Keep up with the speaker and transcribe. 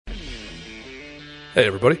Hey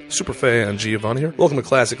everybody, Superfan Giovanni here. Welcome to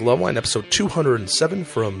Classic Loveline, episode 207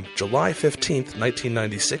 from July 15th,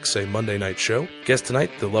 1996, a Monday night show. Guest tonight,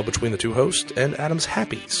 the love between the two hosts, and Adam's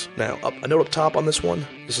Happies. Now, a note up top on this one,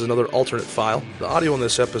 this is another alternate file. The audio on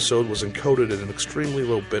this episode was encoded at an extremely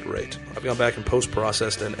low bit rate. I've gone back and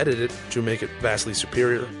post-processed and edited it to make it vastly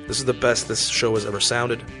superior. This is the best this show has ever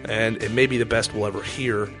sounded, and it may be the best we'll ever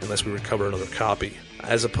hear unless we recover another copy.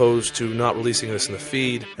 As opposed to not releasing this in the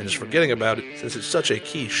feed and just forgetting about it, since it's such a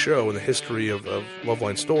key show in the history of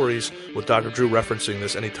Loveline stories, with Dr. Drew referencing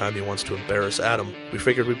this anytime he wants to embarrass Adam, we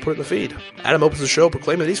figured we'd put it in the feed. Adam opens the show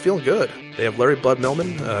proclaiming that he's feeling good. They have Larry Bud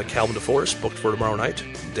Melman, Calvin DeForest booked for tomorrow night,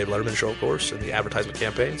 Dave Letterman show, of course, and the advertisement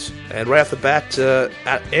campaigns. And right off the bat,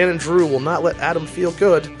 Ann and Drew will not let Adam feel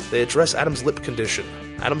good. They address Adam's lip condition.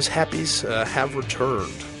 Adam's Happies have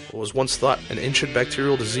returned. What was once thought an ancient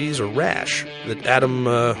bacterial disease or rash that Adam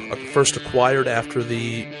first acquired after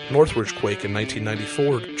the Northridge quake in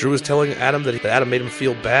 1994. Drew is telling Adam that Adam made him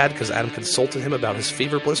feel bad because Adam consulted him about his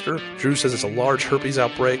fever blister. Drew says it's a large herpes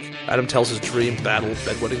outbreak. Adam tells his dream battle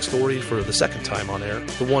bedwetting story for the second time on air,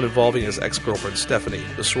 the one involving his ex-girlfriend Stephanie,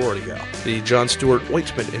 the sorority gal. The Jon Stewart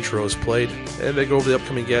ointment intro is played, and they go over the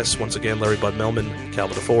upcoming guests, once again Larry Bud Melman,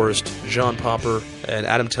 Calvin DeForest, John Popper, and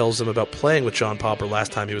Adam tells them about playing with John Popper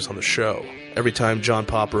last time he was on the show. Every time John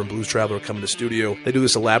Popper and Blues Traveler come in the studio, they do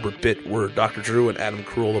this elaborate bit where Dr. Drew and Adam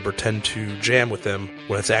Carolla pretend to jam with them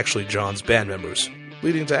when it's actually John's band members,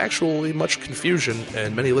 leading to actually much confusion,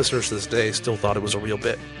 and many listeners to this day still thought it was a real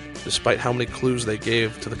bit, despite how many clues they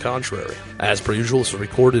gave to the contrary. As per usual, this was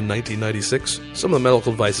recorded in 1996. Some of the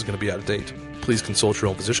medical advice is going to be out of date. Please consult your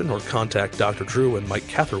own physician or contact Dr. Drew and Mike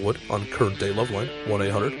Catherwood on Current Day Loveline,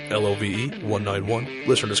 1-800-LOVE-191.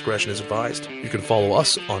 Listener discretion is advised. You can follow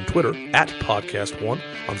us on Twitter, @Podcast1,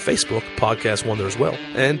 on Facebook, Podcast1 there as well,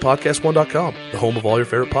 and Podcast1.com, the home of all your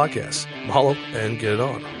favorite podcasts. Mahalo, and get it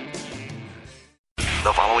on.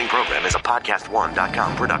 The following program is a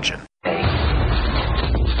Podcast1.com production. Okay.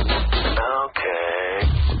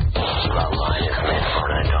 Loveline is meant for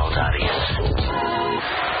an adult audience.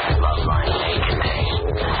 Loveline may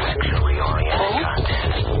contain sexually oriented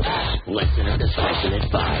content. Listener discretion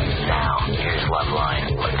advised. Now, here's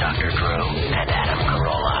Loveline with Dr. Drew and Adam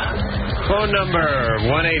Carolla. Phone number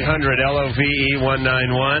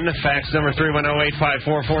 1-800-LOVE-191. Fax number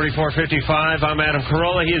 310-854-4455. I'm Adam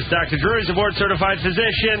Carolla. He is Dr. Drew. He's a board-certified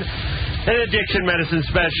physician and addiction medicine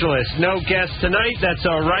specialist. No guest tonight. That's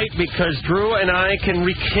all right, because Drew and I can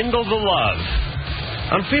rekindle the love.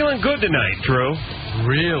 I'm feeling good tonight, Drew.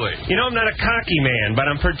 Really? You know, I'm not a cocky man, but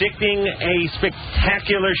I'm predicting a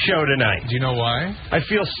spectacular show tonight. Do you know why? I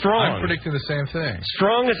feel strong. I'm predicting the same thing.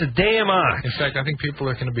 Strong as a damn ox. In fact, I think people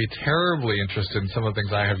are going to be terribly interested in some of the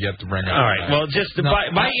things I have yet to bring up. All right, well, just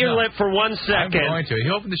bite your lip for 1 second. I'm going to.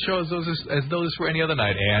 You opened the show as though this were any other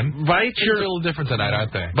night, Ann. Bite your... They're a little different tonight,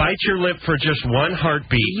 aren't they? Bite your lip for just one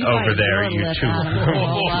heartbeat over there, you two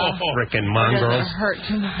frickin' mongrels. Doesn't hurt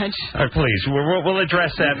too much. All right, please, we'll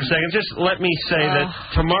address that for a second. Just let me say that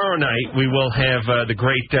tomorrow night we will have the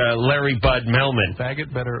great Larry Bud Melman.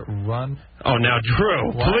 Faggot better run. Oh, now,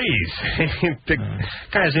 Drew, please. The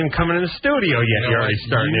guy isn't even coming in the studio yet. You're already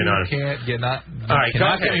starting in on it. You're not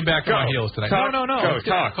get me back on my heels tonight. Talk, No. Go,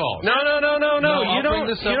 talk. Calls. No. You don't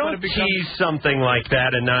tease something like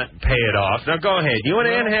that and not pay it off. Now, go ahead. You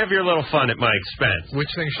and have your little fun at my expense.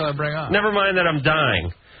 Which thing shall I bring on? Never mind that I'm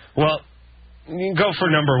dying. Well, you can go for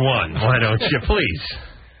number one. Why don't you, please?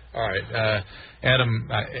 All right. Adam,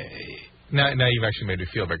 now you've actually made me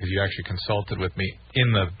feel bad because you actually consulted with me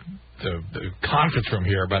in the conference room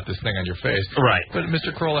here about this thing on your face. Right. But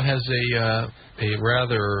Mr. Carolla has a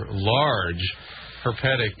rather large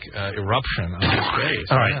herpetic eruption on his face.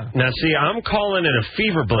 All right. Yeah. Now, see, I'm calling it a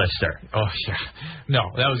fever blister. Oh, yeah. No,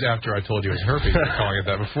 that was after I told you it was herpes. You were calling it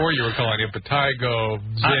that. Before, you were calling it impetigo.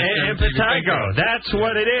 Impetigo. That's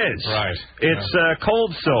what it is. Right. It's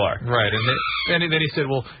cold sore. Right. And then he said,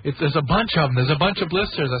 well, there's a bunch of them. There's a bunch of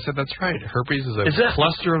blisters. I said, that's right. Herpes is a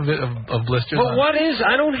cluster of blisters. But what is?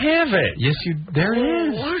 I don't have it. Yes, there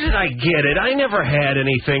is. Where did I get it? I never had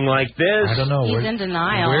anything like this. I don't know. He's in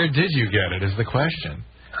denial. Where did you get it is the question.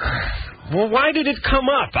 Well, why did it come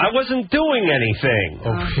up? I wasn't doing anything.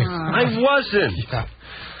 I wasn't.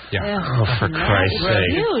 Yeah. Oh, for Christ's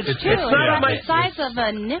sake. Huge, too. It's not the size of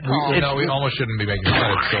a nickel. We almost shouldn't be making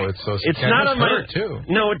fun of it, so it's not on hurt, too.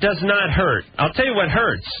 No, it does not hurt. I'll tell you what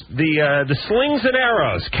hurts. The slings and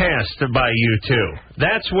arrows cast by you two.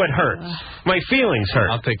 That's what hurts. my feelings hurt.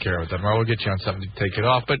 I'll take care of it then. We'll get you on something to take it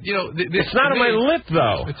off. But, you know... It's not on my lip,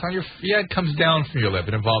 though. It's on your... Yeah, it comes down from your lip.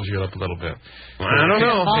 It involves your lip a little bit. I don't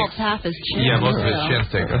know. It involves half his chin. Yeah, most of his chin's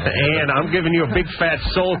taken. And I'm giving you a big fat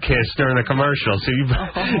soul kiss during the commercial, so you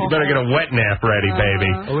better get a wet nap ready, baby.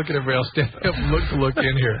 Oh, look at everybody else stand up. Look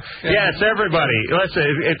in here. Yes, everybody. Listen,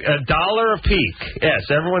 $1 a peek. Yes,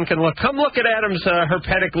 everyone can look. Come look at Adam's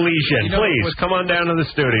herpetic lesion. Please, come on down to the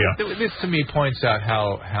studio. This, to me, points out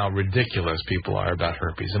how ridiculous people are about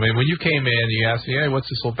herpes. I mean, when you came in, you asked me, hey, what's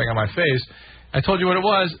this little thing on my face? I told you what it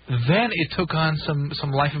was. Then it took on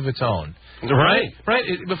some life of its own. Right.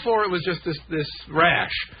 Before it was just this rash.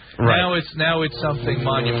 Right. Now it's something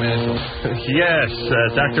monumental. Yes,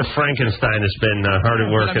 Dr. Frankenstein has been hard at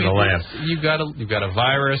work in the lab. You've got a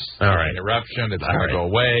virus. All right. An eruption. It's going to go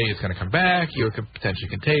away. It's going to come back. You're potentially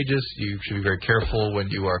contagious. You should be very careful when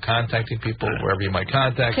you are contacting people, wherever you might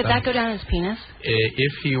contact them. Could that go down his penis?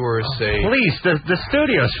 If he were, say... Please, the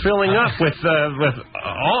studio's filling up with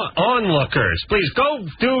onlookers. Please, go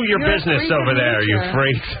do your business over there, you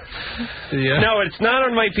freak. Yeah. No, it's not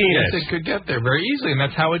on my penis. Yes, it could get there very easily, and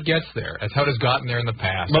that's how it gets there. That's how it has gotten there in the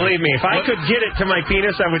past. Believe me, if I could get it to my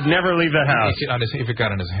penis, I would never leave the house. If it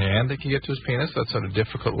got on his hand, it can get to his penis. That's not a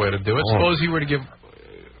difficult way to do it. Suppose he were to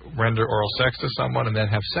render oral sex to someone and then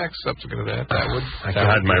have sex subsequent to that.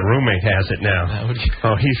 God, my roommate has it now.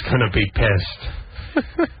 Oh, he's going to be pissed.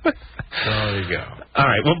 There you go. All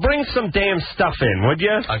right, well, bring some damn stuff in, would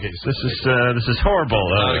you? I'll get you This is horrible.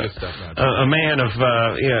 A man of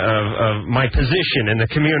my position in the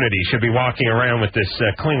community should be walking around with this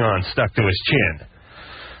Klingon stuck to his chin.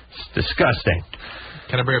 It's disgusting.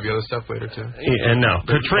 Can I bring up the other stuff later, too? No.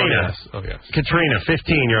 Katrina. Oh, yes. Katrina,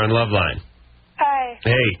 15, you're on Loveline. Hi.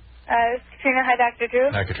 Hey. This is Katrina. Hi, Dr.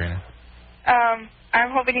 Drew. Hi, Katrina.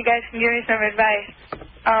 I'm hoping you guys can give me some advice.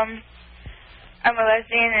 I'm a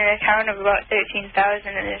lesbian in a town of about 13,000,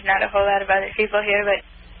 and there's not a whole lot of other people here, but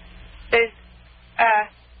there's,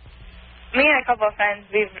 me and a couple of friends,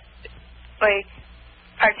 we've,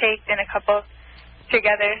 partaked in a couple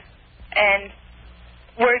together, and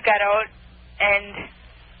word got out, and,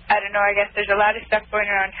 I don't know, I guess there's a lot of stuff going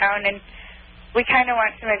around town, and we kind of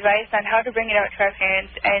want some advice on how to bring it out to our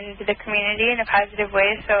parents and the community in a positive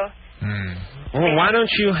way, so... Well, why don't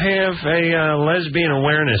you have a lesbian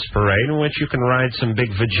awareness parade in which you can ride some big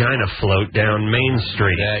vagina float down Main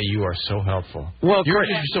Street? Yeah, you are so helpful. Well, you're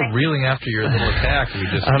still reeling after your little attack.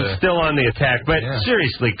 I'm still on the attack, but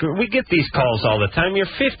seriously, we get these calls all the time. You're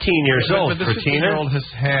 15 years old, but this Katrina. 15-year-old has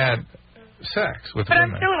had sex with women.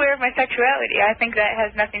 I'm still aware of my sexuality. I think that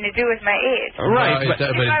has nothing to do with my age. Right. If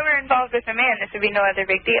I were involved with a man, this would be no other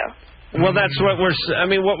big deal. Well, that's what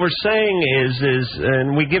what we're saying is,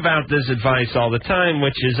 and we give out this advice all the time,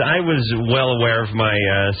 which is I was well aware of my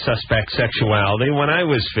suspect sexuality when I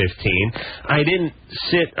was 15. I didn't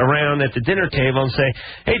sit around at the dinner table and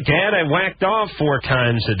say, hey, Dad, I whacked off 4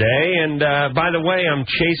 times a day, and by the way, I'm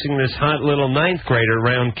chasing this hot little 9th grader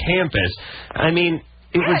around campus. I mean,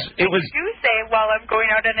 it was... You do say, well, I'm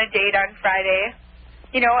going out on a date on Friday.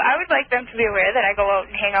 You know, I would like them to be aware that I go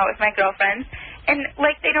out and hang out with my girlfriends. And,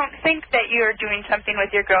 they don't think that you're doing something with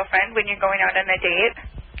your girlfriend when you're going out on a date.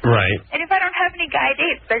 Right. And if I don't have any guy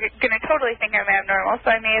dates, they're going to totally think I'm abnormal, so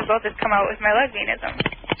I may as well just come out with my lesbianism.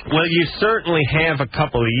 Well, you certainly have a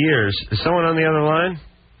couple of years. Is someone on the other line?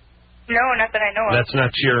 No, not that I know of. That's not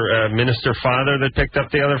your minister father that picked up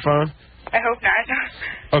the other phone? I hope not.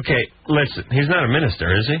 Okay, listen. He's not a minister,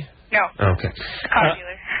 is he? No. Okay. A car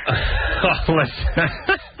dealer.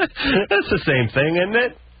 That's the same thing, isn't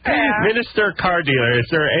it? Yeah. Minister, car dealer. Is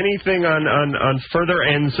there anything on further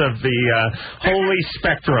ends of the holy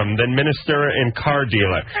spectrum than minister and car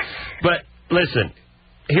dealer? But listen,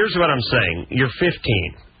 here's what I'm saying. You're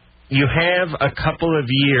 15. You have a couple of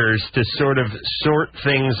years to sort of sort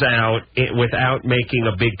things out without making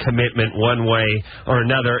a big commitment one way or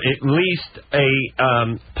another, at least a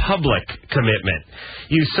public commitment.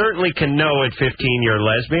 You certainly can know at 15 you're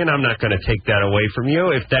lesbian. I'm not going to take that away from you.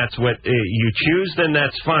 If that's what you choose, then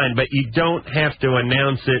that's fine. But you don't have to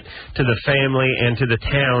announce it to the family and to the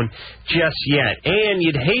town just yet. And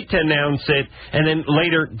you'd hate to announce it and then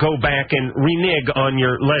later go back and renege on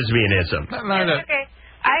your lesbianism. Okay.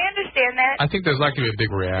 I understand that. I think there's likely to be a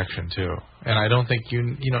big reaction too, and I don't think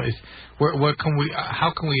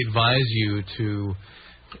how can we advise you to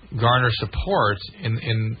garner support in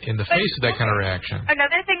the face of that kind of reaction?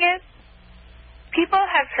 Another thing is, people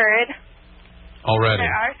have heard Already. There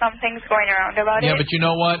are some things going around about it. Yeah, but you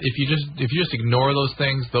know what? If you just ignore those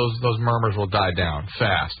things, those murmurs will die down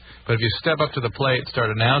fast. But if you step up to the plate, start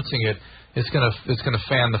announcing it, it's gonna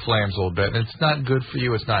fan the flames a little bit, and it's not good for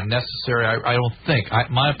you. It's not necessary. I don't think.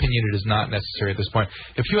 My opinion, it is not necessary at this point.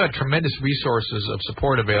 If you had tremendous resources of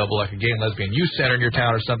support available, like a gay and lesbian youth center in your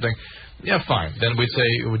town or something, yeah, fine. Then we'd say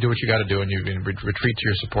do what you got to do, and you retreat to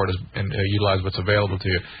your support and utilize what's available to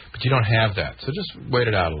you. But you don't have that, so just wait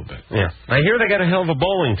it out a little bit. Yeah, I hear they got a hell of a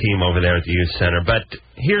bowling team over there at the youth center. But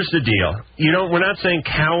here's the deal: we're not saying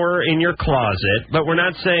cower in your closet, but we're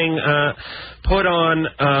not saying put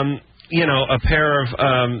on a pair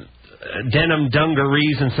of denim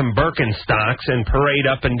dungarees and some Birkenstocks and parade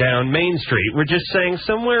up and down Main Street. We're just saying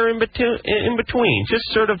somewhere in between. Just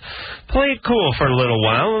sort of play it cool for a little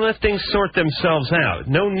while and let things sort themselves out.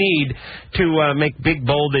 No need to make big,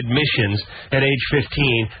 bold admissions at age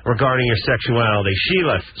 15 regarding your sexuality.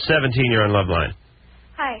 Sheila, 17, you're on Love Line.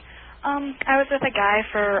 Hi. I was with a guy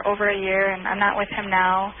for over a year, and I'm not with him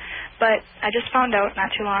now. But I just found out not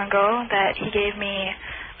too long ago that he gave me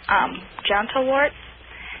genital warts.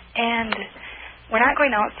 And we're not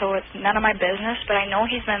going out, so it's none of my business, but I know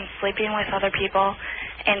he's been sleeping with other people,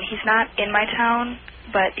 and he's not in my town,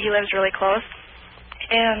 but he lives really close.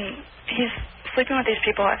 And he's sleeping with these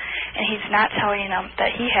people, and he's not telling them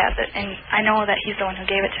that he has it. And I know that he's the one who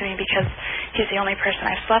gave it to me because he's the only person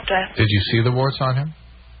I've slept with. Did you see the warts on him?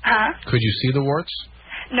 Huh? Could you see the warts?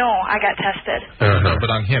 No, I got tested. No, but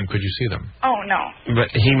on him, could you see them? Oh, no. But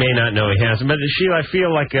he may not know he has them. But, Sheila, I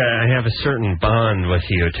feel like I have a certain bond with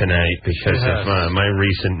you tonight because of my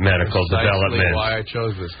recent medical developments. That's why I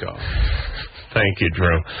chose this call. Thank you,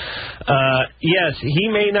 Drew. Yes, he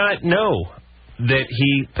may not know that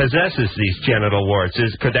he possesses these genital warts.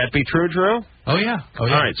 Could that be true, Drew? Oh, yeah. All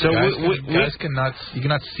right. So guys you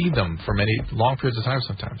cannot see them for many long periods of time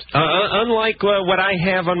sometimes. Unlike what I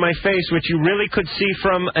have on my face, which you really could see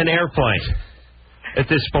from an airplane at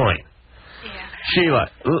this point. Yeah. Sheila,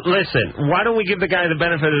 listen, why don't we give the guy the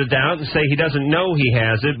benefit of the doubt and say he doesn't know he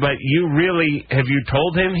has it, but have you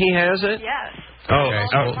told him he has it? Yes. Okay,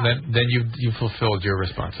 so then you fulfilled your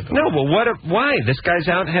responsibility. No, but why? This guy's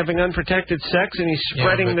out having unprotected sex, and he's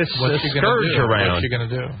spreading this scourge around. What's she going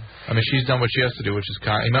to do? I mean, she's done what she has to do, which is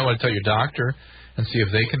you might want to tell your doctor and see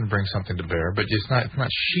if they can bring something to bear, but it's not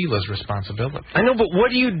Sheila's responsibility. I know, but what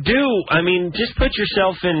do you do? I mean, just put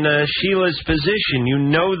yourself in Sheila's position. You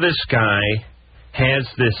know this guy has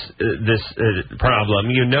this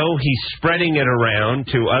problem. You know he's spreading it around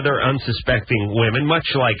to other unsuspecting women, much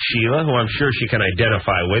like Sheila, who I'm sure she can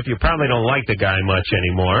identify with. You probably don't like the guy much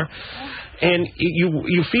anymore. And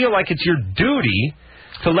you feel like it's your duty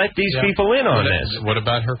to let these people in on this. What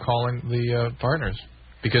about her calling the partners?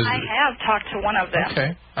 Because I have talked to one of them.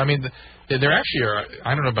 Okay. I mean, there actually are,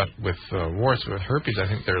 I don't know about with warts, with herpes, I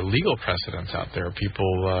think there are legal precedents out there.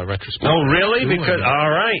 People retrospectively. Oh, really? Because,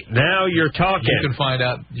 all right, now you're talking. You can find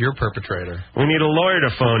out your perpetrator. We need a lawyer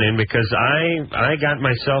to phone in because I got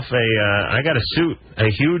myself I got a suit, a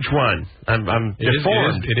huge one. I'm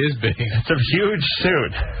deformed. It is big. It's a huge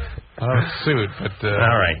suit. Suit, but...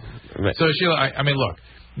 all right. So, Sheila, I mean, look.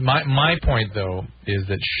 My point, though, is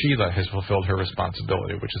that Sheila has fulfilled her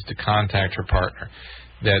responsibility, which is to contact her partner.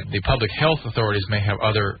 That the public health authorities may have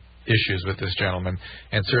other issues with this gentleman,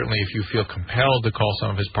 and certainly if you feel compelled to call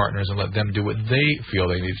some of his partners and let them do what they feel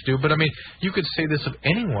they need to do. But, I mean, you could say this of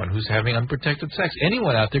anyone who's having unprotected sex.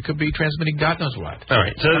 Anyone out there could be transmitting God knows what. All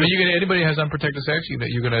right. So I mean, anybody who has unprotected sex,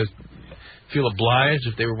 you're going to feel obliged,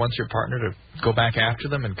 if they were once your partner, to go back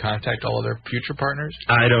after them and contact all of their future partners?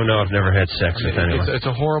 I don't know. I've never had sex with anyone. It's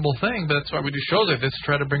a horrible thing, but that's why we do shows like this, to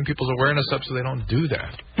try to bring people's awareness up so they don't do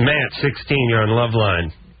that. Matt, 16, you're on Love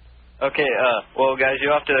Line. Okay, well, guys,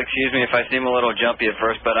 you'll have to excuse me if I seem a little jumpy at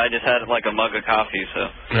first, but I just had like a mug of coffee,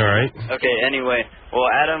 so. All right. Okay, anyway,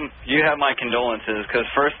 well, Adam, you have my condolences, because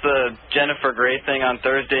first the Jennifer Grey thing on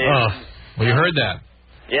Thursday. Oh, well, you heard that.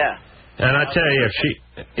 Yeah. And I tell you,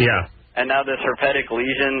 yeah. And now this herpetic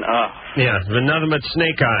lesion. Yeah, but nothing but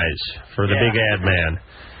snake eyes for the big ad man.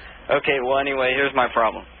 Okay, well, anyway, here's my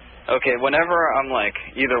problem. Okay, whenever I'm, like,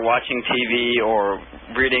 either watching TV or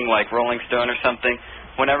reading, like, Rolling Stone or something,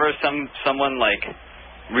 whenever someone, like,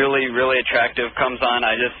 really, really attractive comes on,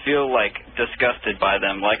 I just feel, like, disgusted by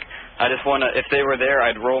them. Like, I just want to, if they were there,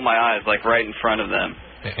 I'd roll my eyes, like, right in front of them.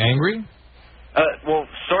 Angry? Well,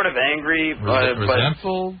 sort of angry.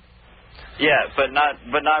 Resentful? Yeah, but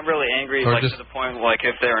not really angry, or like to the point, like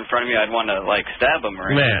if they're in front of me, I'd want to like stab them or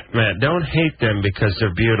anything. Matt, don't hate them because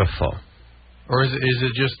they're beautiful. Or is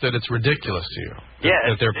it just that it's ridiculous to you? Yeah.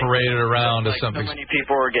 That they're paraded around as something... So many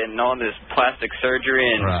people are getting all this plastic surgery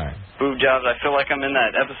and boob jobs. I feel like I'm in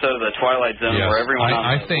that episode of The Twilight Zone where everyone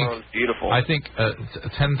on the world is beautiful. I think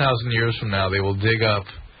 10,000 years from now they will dig up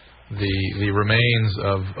the remains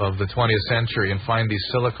of the 20th century and find these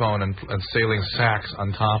silicone and saline sacks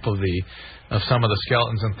on top of some of the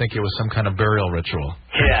skeletons and think it was some kind of burial ritual.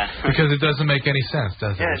 Yeah. Because it doesn't make any sense,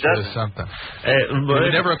 does it? Yeah, it doesn't. Something. It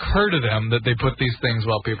would never occur to them that they put these things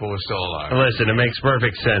while people were still alive. Listen, it makes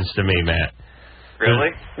perfect sense to me, Matt.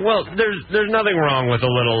 Really? Well, there's nothing wrong with a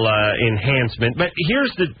little enhancement, but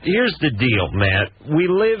here's the deal, Matt. We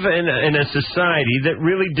live in a society that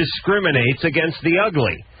really discriminates against the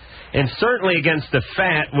ugly. And certainly against the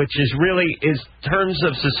fat, which is really, in terms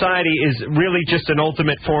of society, is really just an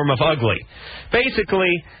ultimate form of ugly. Basically,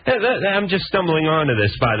 I'm just stumbling onto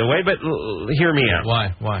this, by the way, but hear me out.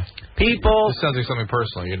 Why? People... This sounds like something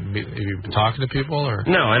personal. You talking to people, or...?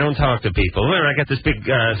 No, I don't talk to people. I got this big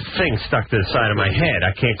thing stuck to the side of my head.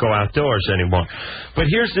 I can't go outdoors anymore. But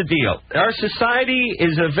here's the deal. Our society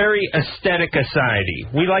is a very aesthetic society.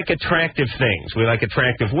 We like attractive things. We like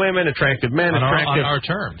attractive women, attractive men, on attractive... our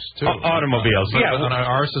terms, too. Automobiles, yeah. On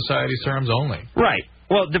our society's terms only. Right.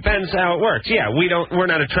 Well, it depends how it works. Yeah, we're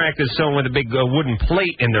not attracted to someone with a big wooden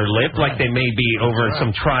plate in their lip like they may be over in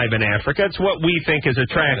some tribe in Africa. It's what we think is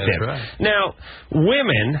attractive. That's right. Now,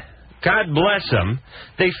 women, God bless them,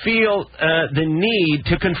 they feel the need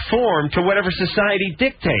to conform to whatever society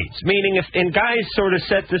dictates. Meaning, and guys sort of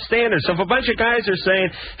set the standard. So if a bunch of guys are saying,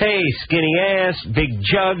 hey, skinny ass, big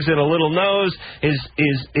jugs, and a little nose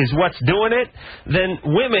is what's doing it, then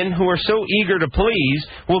women who are so eager to please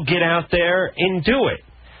will get out there and do it.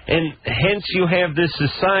 And hence you have this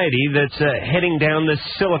society that's heading down this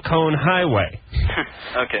silicone highway.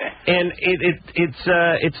 Okay. And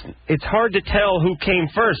it's hard to tell who came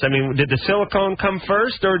first. I mean, did the silicone come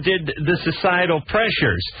first, or did the societal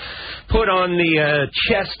pressures put on the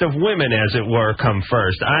chest of women, as it were, come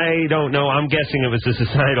first? I don't know. I'm guessing it was the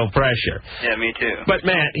societal pressure. Yeah, me too. But,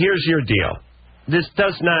 Matt, here's your deal. This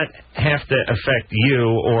does not have to affect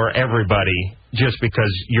you or everybody just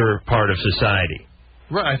because you're part of society.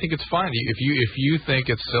 Right, I think it's fine. If you think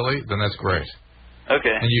it's silly, then that's great.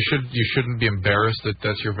 Okay. And you shouldn't be embarrassed that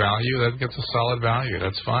that's your value. That gets a solid value.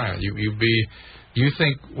 That's fine. You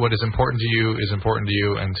think what is important to you is important to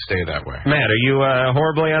you, and stay that way. Matt, are you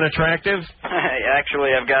horribly unattractive?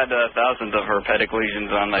 Actually, I've got thousands of herpetic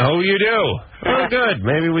lesions on my... Oh, you do? Oh, good.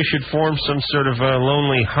 Maybe we should form some sort of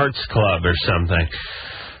Lonely Hearts Club or something.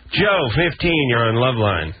 Joe, 15, you're on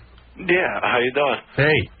Loveline. Yeah, how you doing?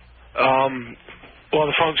 Hey. Well,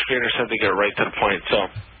 the phone screener said to get right to the point, so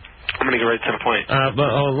I'm going to get right to the point.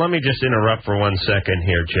 Let me just interrupt for 1 second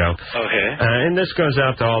here, Joe. Okay. And this goes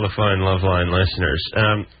out to all the fine Loveline listeners.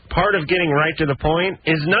 Part of getting right to the point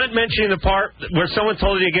is not mentioning the part where someone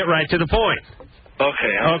told you to get right to the point.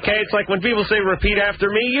 Okay. Okay, it's like when people say repeat after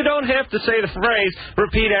me, you don't have to say the phrase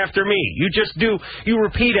repeat after me. You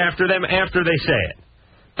repeat after them after they say it.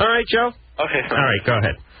 All right, Joe? Okay. All right, go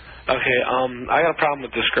ahead. Okay, I got a problem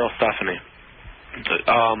with this girl, Stephanie.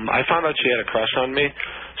 I found out she had a crush on me,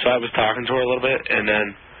 so I was talking to her a little bit, and then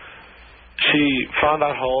she found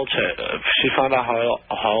out how old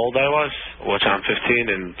how old I was, which I'm 15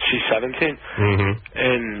 and she's 17. Mm-hmm.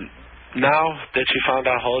 And now that she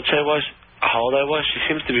found out how old I was, she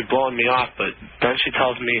seems to be blowing me off. But then she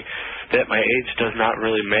tells me that my age does not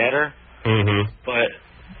really matter. Mm-hmm. But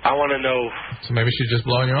I want to know. So maybe she's just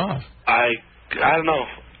blowing you off. I don't know.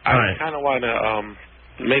 I Right. kind of want to.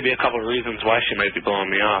 Maybe a couple of reasons why she might be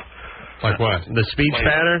blowing me off. Like what? The speech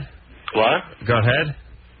pattern? What? Go ahead.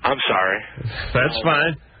 I'm sorry. That's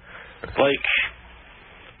fine. Like,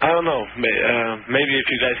 I don't know. Maybe if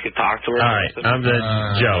you guys could talk to her. All right,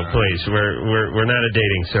 Joe, please. We're not a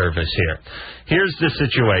dating service here. Here's the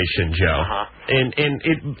situation, Joe. And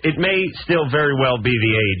it may still very well be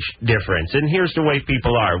the age difference. And here's the way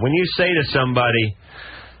people are. When you say to somebody,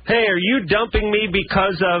 hey, are you dumping me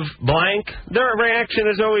because of blank? Their reaction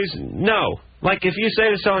is always no. Like if you say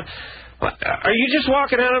to someone, are you just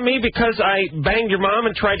walking out on me because I banged your mom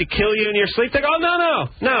and tried to kill you in your sleep? They go, oh,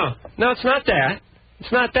 no, it's not that.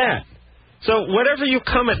 It's not that. So whatever you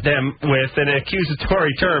come at them with an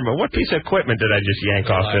accusatory term, or what piece of equipment did I just yank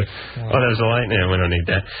off the... Oh, there's a light. No, we don't need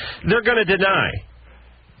that. They're going to deny.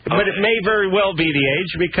 But it may very well be the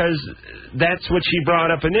age because that's what she brought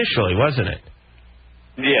up initially, wasn't it?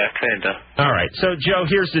 Yeah, kinda. All right. So, Joe,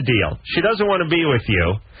 here's the deal. She doesn't want to be with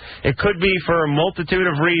you. It could be for a multitude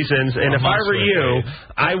of reasons, and if I were you,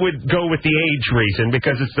 I would go with the age reason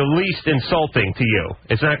because it's the least insulting to you.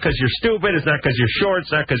 It's not because you're stupid. It's not because you're short.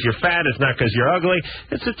 It's not because you're fat. It's not because you're ugly.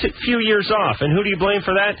 It's a few years off. And who do you blame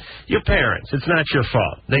for that? Your parents. It's not your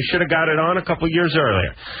fault. They should have got it on a couple years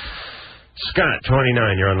earlier. Scott,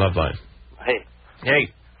 29, you're on Love Line. Hey.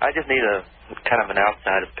 Hey. I just need a kind of an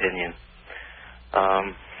outside opinion.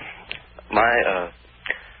 My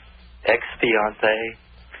ex-fiance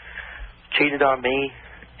cheated on me,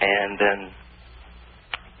 and then,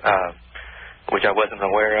 which I wasn't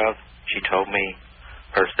aware of. She told me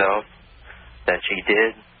herself that she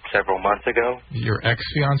did several months ago. Your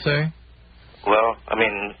ex-fiance? Well, I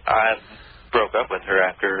mean, I broke up with her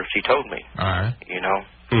after she told me. All right. You know?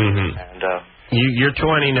 Mm-hmm. And, You're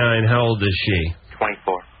 29. How old is she?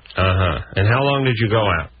 24. Uh-huh. And how long did you go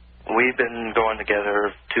out? We've been going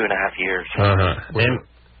together 2.5 years. Uh-huh. And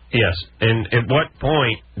yes. And at what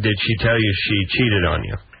point did she tell you she cheated on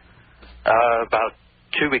you? About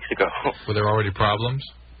 2 weeks ago. Were there already problems?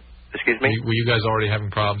 Excuse me? Were you guys already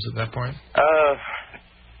having problems at that point?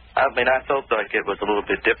 I mean, I felt like it was a little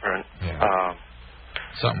bit different. Yeah.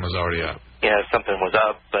 Something was already up. Yeah, something was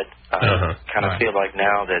up, but I kind of feel like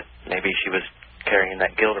now that maybe she was carrying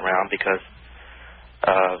that guilt around because...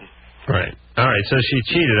 Right. All right, so she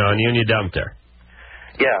cheated on you and you dumped her.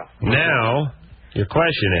 Yeah. Now, your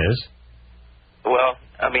question is... Well,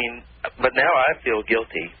 I mean, but now I feel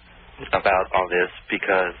guilty about all this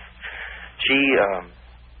because she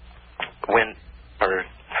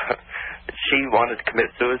she wanted to commit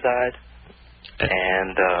suicide,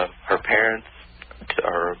 and her parent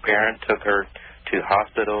took her to the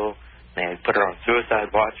hospital and put her on suicide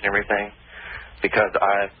watch and everything because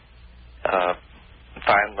I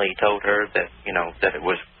finally told her that, you know, that it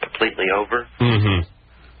was completely over. Mm-hmm.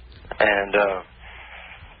 And,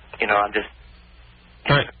 you know, I'm just...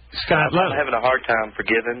 All right, Scott, I'm having a hard time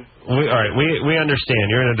forgiving. We understand.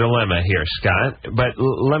 You're in a dilemma here, Scott, but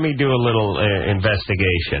let me do a little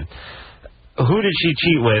investigation. Who did she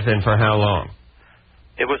cheat with and for how long?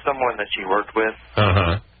 It was someone that she worked with.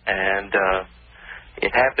 Uh-huh. And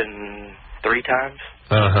it happened 3 times.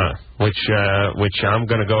 Uh-huh. Which I'm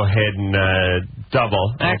going to go ahead and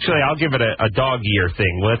double. Actually, I'll give it a dog year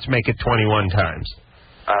thing. Let's make it 21 times.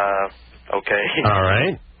 Okay. All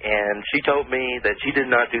right. And she told me that she did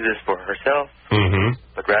not do this for herself,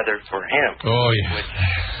 but rather for him. Oh, yeah. Which,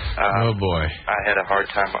 oh, boy. I had a hard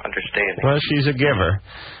time understanding. Well, she's a giver.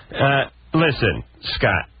 Listen,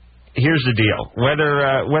 Scott, here's the deal.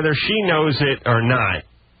 Whether she knows it or not,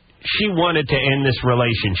 she wanted to end this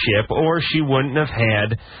relationship, or she wouldn't have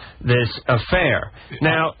had this affair.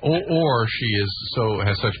 Now, or she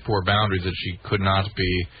has such poor boundaries that she could not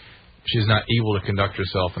be. She's not able to conduct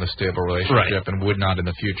herself in a stable relationship and would not in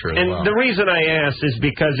the future as well. And the reason I asked is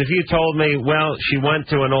because if you told me, well, she went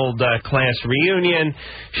to an old class reunion,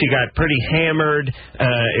 she got pretty hammered,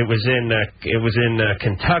 it was in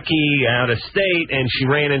Kentucky, out of state, and she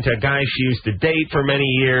ran into a guy she used to date for many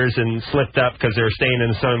years and slipped up because they were staying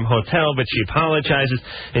in some hotel, but she apologizes,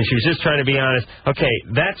 and she was just trying to be honest. Okay,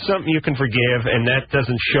 that's something you can forgive, and that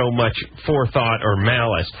doesn't show much forethought or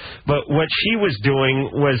malice. But what she was doing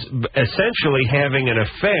was essentially having an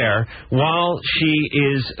affair while she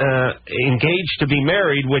is engaged to be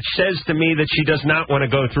married, which says to me that she does not want to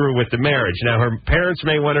go through with the marriage. Now, her parents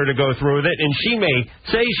may want her to go through with it, and she may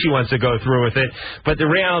say she wants to go through with it, but the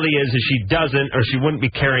reality is she doesn't, or she wouldn't be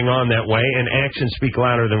carrying on that way, and actions speak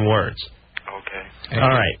louder than words. Okay. All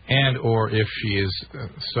right. And or if she is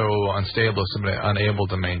so unstable, somebody unable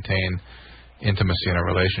to maintain intimacy in a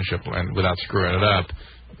relationship and without screwing it up,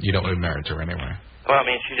 you don't want to be married to her anyway. Well, I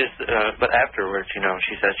mean, she just, but afterwards, you know,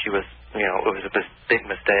 she said she was, you know, it was a big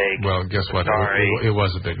mistake. Well, guess what? Sorry. It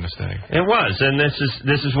was a big mistake. It was, and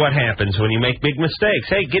this is what happens when you make big mistakes.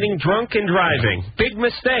 Hey, getting drunk and driving, big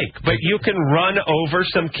mistake. But you can run over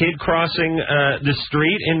some kid crossing the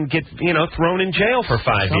street and get, you know, thrown in jail for 5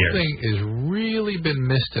 years. Something has really been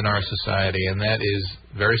missed in our society, and that is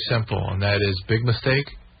very simple, and that is big mistake,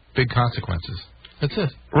 big consequences. That's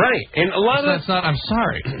it. Right. And a lot of... I'm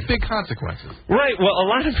sorry. Big consequences. Right. Well, a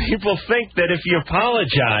lot of people think that if you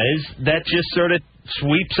apologize, that just sort of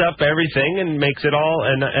sweeps up everything and makes it all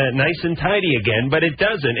nice and tidy again, but it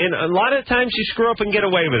doesn't. And a lot of times you screw up and get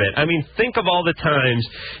away with it. I mean, think of all the times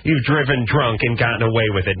you've driven drunk and gotten away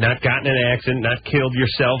with it, not gotten in an accident, not killed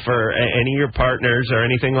yourself or any of your partners or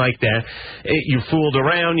anything like that. You fooled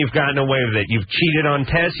around, you've gotten away with it. You've cheated on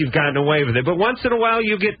tests, you've gotten away with it. But once in a while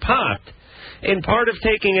you get popped. And part of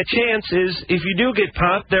taking a chance is, if you do get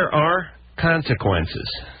popped, there are consequences.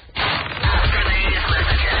 After these,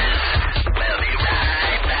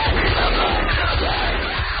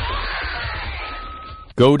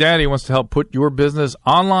 GoDaddy wants to help put your business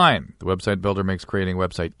online. The website builder makes creating a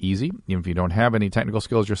website easy. Even if you don't have any technical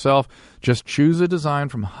skills yourself, just choose a design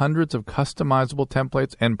from hundreds of customizable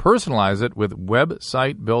templates and personalize it with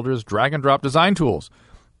Website Builder's drag-and-drop design tools.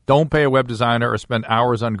 Don't pay a web designer or spend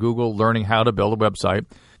hours on Google learning how to build a website.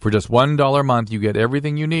 For just $1 a month, you get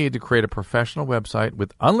everything you need to create a professional website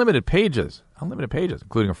with unlimited pages,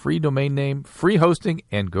 including a free domain name, free hosting,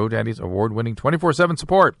 and GoDaddy's award-winning 24/7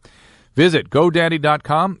 support. Visit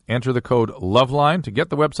GoDaddy.com, enter the code LOVELINE to get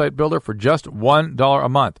the website builder for just $1 a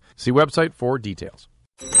month. See website for details.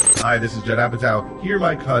 Hi, this is Judd Apatow. Hear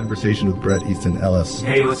my conversation with Bret Easton Ellis.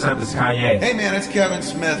 Hey, what's up? It's Kanye. Hey, man, it's Kevin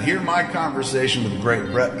Smith. Hear my conversation with the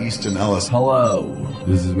great Bret Easton Ellis. Hello,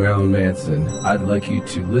 this is Marilyn Manson. I'd like you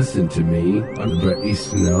to listen to me on the Bret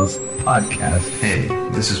Easton Ellis podcast. Hey,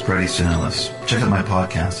 this is Bret Easton Ellis. Check out my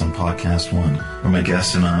podcast on Podcast One, where my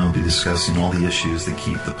guests and I will be discussing all the issues that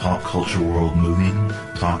keep the pop culture world moving,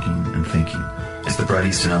 talking, and thinking. It's the Bret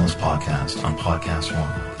Easton Ellis podcast on Podcast One.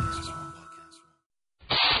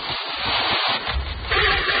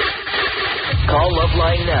 Call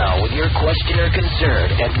Loveline now with your question or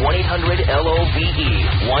concern at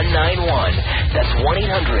 1-800-LOVE-191. That's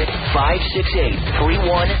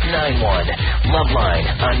 1-800-568-3191. Loveline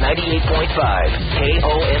on 98.5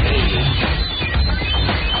 KOME.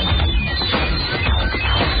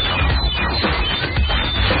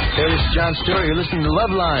 Hey, this is John Stewart. You're listening to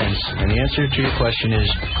Love Lines, and the answer to your question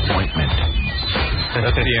is ointment.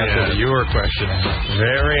 That's the answer to your question.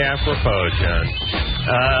 Very apropos, John.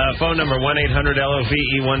 Phone number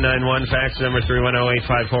 1-800-LOVE-191. Fax number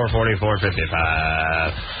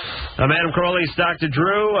 310-854-4455. I'm Adam Carolla. Dr.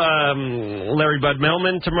 Drew. Larry Bud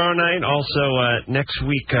Millman tomorrow night. Also, next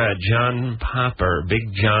week, John Popper,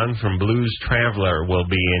 Big John from Blues Traveler, will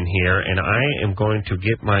be in here, and I am going to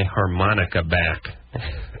get my harmonica back.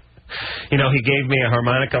 You know, he gave me a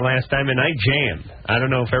harmonica last time, and I jammed. I don't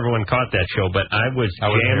know if everyone caught that show, but I was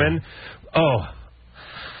jamming. Oh,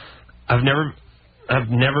 I've never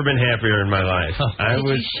been happier in my life. Did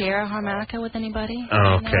you share a harmonica with anybody?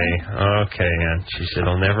 Okay. And she said,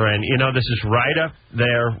 it'll never end. You know, this is right up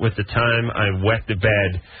there with the time I wet the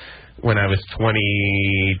bed when I was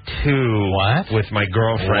 22. What? With my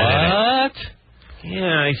girlfriend. What?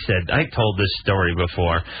 Yeah, I told this story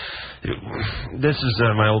before. This is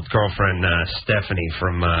my old girlfriend, Stephanie,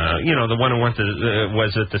 from, the one who went to,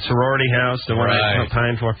 was at the sorority house, the one I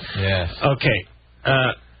pined for? Yes. Okay.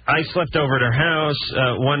 I slept over at her house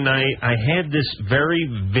one night. I had this very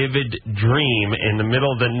vivid dream in the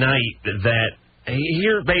middle of the night that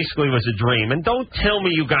here basically was a dream. And don't tell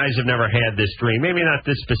me you guys have never had this dream. Maybe not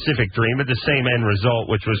this specific dream, but the same end result,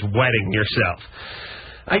 which was wetting yourself.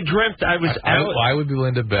 I dreamt I was out. I would be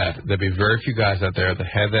willing to bet there'd be very few guys out there that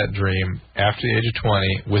had that dream after the age of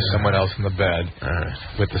 20 with someone else in the bed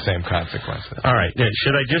with the same consequences. All right.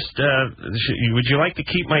 Should I just, would you like to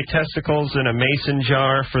keep my testicles in a mason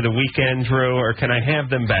jar for the weekend, Drew, or can I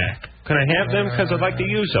have them back? Can I have them? Because I'd like to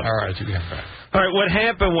use them. All right, you can have them back. All right, what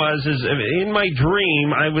happened was, in my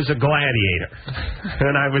dream, I was a gladiator.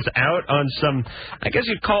 And I was out on some, I guess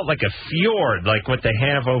you'd call it like a fjord, like what they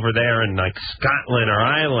have over there in like Scotland or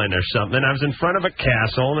Ireland or something. I was in front of a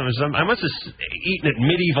castle, and I must have eaten at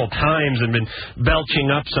medieval times and been belching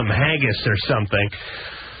up some haggis or something.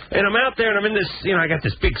 And I'm out there, and I'm in this, I got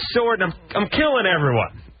this big sword, and I'm killing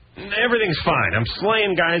everyone. Everything's fine. I'm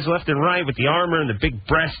slaying guys left and right with the armor and the big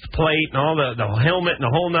breastplate and all the helmet and the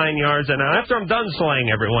whole 9 yards. And after I'm done slaying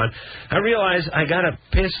everyone, I realize I got to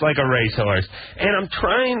piss like a racehorse. And I'm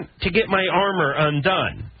trying to get my armor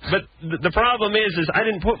undone. But the problem is I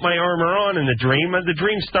didn't put my armor on in the dream. The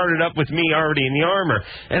dream started up with me already in the armor.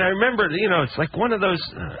 And I remember, it's like one of those,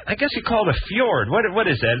 I guess you call it a fjord. What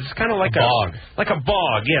is that? It's kind of like a bog. Like a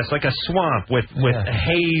bog, yes, like a swamp with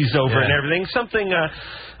haze over and everything. Something out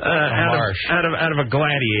of a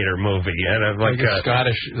gladiator movie, out of like a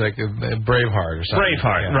Scottish, like a Braveheart or something.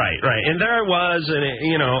 Braveheart, right. And there I was,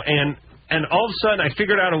 and all of a sudden I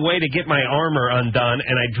figured out a way to get my armor undone,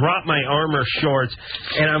 and I dropped my armor shorts,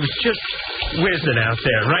 and I was just whizzing out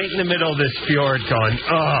there, right in the middle of this fjord, going,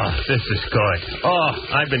 oh, this is good. Oh,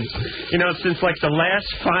 I've been, since like the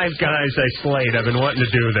last 5 guys I slayed, I've been wanting to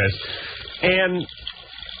do this, and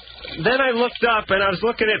then I looked up, and I was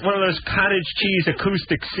looking at one of those cottage cheese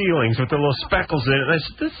acoustic ceilings with the little speckles in it, and I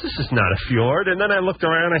said, this is not a fjord. And then I looked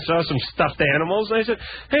around, I saw some stuffed animals, and I said,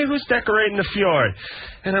 hey, who's decorating the fjord?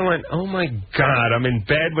 And I went, oh, my God, I'm in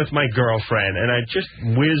bed with my girlfriend, and I just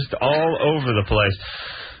whizzed all over the place.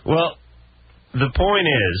 Well, the point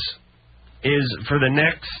is for the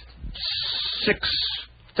next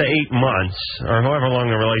to 8 months, or however long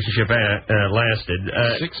the relationship lasted.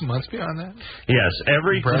 6 months beyond that? Yes.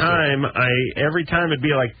 Every Impressive. time it'd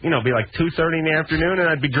be like 2:30 in the afternoon, and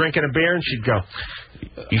I'd be drinking a beer, and she'd go,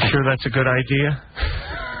 "You sure that's a good idea?"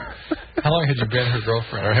 How long had you been her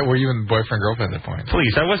girlfriend? Or were you in boyfriend-girlfriend at that point?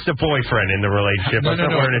 Please, I was the boyfriend in the relationship. I was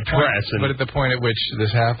not wearing a dress. But at the point at which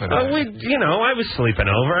this happened. I was sleeping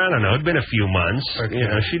over. I don't know. It'd been a few months. Okay.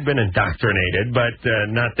 She'd been indoctrinated, but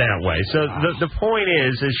not that way. So the point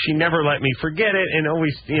is she never let me forget it, and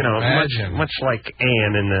always, much like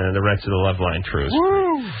Anne in the rest of the Loveline Truth.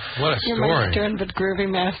 Woo! What a You're story. my stern but groovy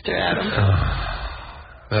master, Adam.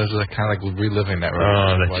 That was kind of like reliving that.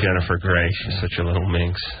 Oh, that Jennifer Gray. She's such a little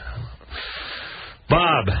minx.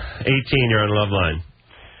 Bob, 18, you're on Loveline.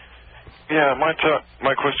 Yeah,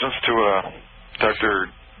 my question's to Dr.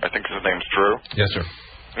 I think his name's Drew. Yes, sir.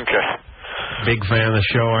 Okay. Big fan of the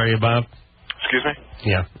show, are you, Bob? Excuse me?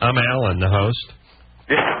 Yeah. I'm Alan, the host.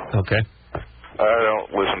 Yeah. Okay. I don't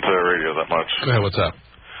listen to radio that much. Go ahead, what's up?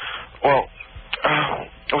 Well, I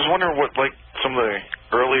was wondering what, some of the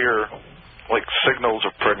earlier, signals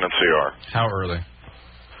of pregnancy are. How early?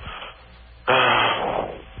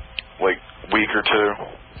 Week or two.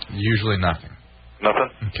 Usually nothing. Nothing?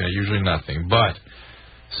 Okay, usually nothing. But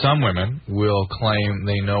some women will claim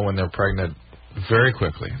they know when they're pregnant very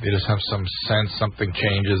quickly. They just have some sense something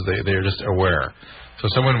changes. They're just aware. So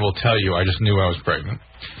someone will tell you, I just knew I was pregnant.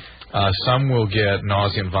 Some will get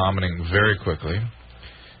nausea and vomiting very quickly.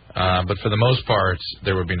 But for the most part,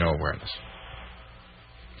 there would be no awareness.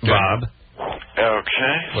 Bob?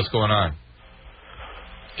 Okay. What's going on?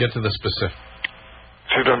 Get to the specific.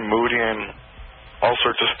 She's been moody and all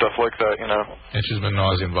sorts of stuff like that, And she's been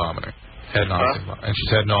nausea and vomiting. And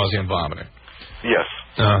she's had nausea and vomiting. Yes.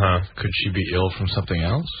 Could she be ill from something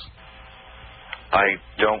else? I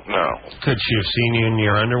don't know. Could she have seen you in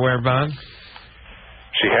your underwear, Bob?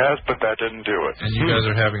 She has, but that didn't do it. And you guys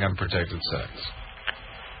are having unprotected sex.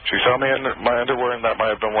 She saw me in my underwear, and that might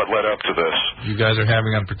have been what led up to this. You guys are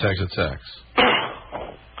having unprotected sex.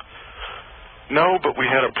 No, but we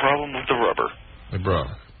had a problem with the rubber. The bro.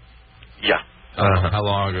 Yeah. How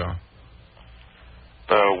long ago?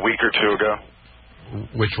 A week or two ago.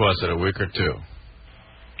 Which was it, a week or two?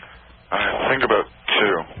 I think about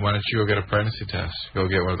 2. Why don't you go get a pregnancy test? Go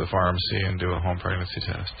get one at the pharmacy and do a home pregnancy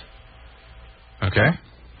test. Okay?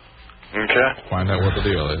 Okay. Find out what the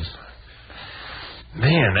deal is.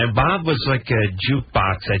 Man, and Bob was like a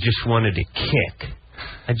jukebox I just wanted to kick.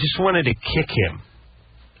 I just wanted to kick him.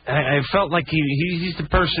 I felt like he's the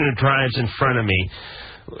person who drives in front of me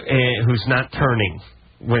who's not turning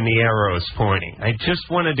when the arrow is pointing. I just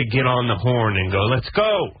wanted to get on the horn and go, let's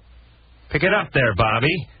go. Pick it up there,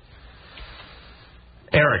 Bobby.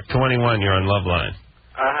 Eric, 21, you're on Loveline.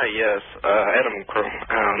 Yes, Adam Crow.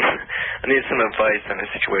 I need some advice on a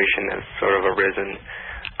situation that's sort of arisen.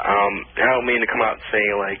 I don't mean to come out and say,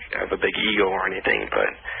 I have a big ego or anything, but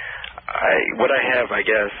what I have, I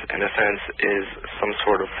guess, in a sense, is some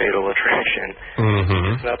sort of fatal attraction. Mm-hmm.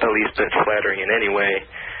 It's not the least bit flattering in any way,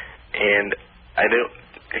 and I don't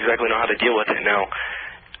exactly know how to deal with it. Now,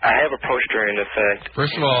 I have approached her in effect.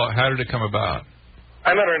 First of all, how did it come about?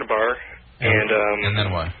 I met her in a bar, and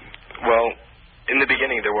then what? Well, in the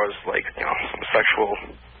beginning, there was, some sexual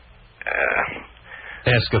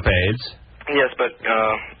escapades. Yes, but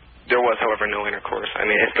there was, however, no intercourse. I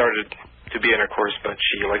mean, it started to be intercourse, but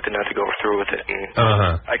she elected not to go through with it, and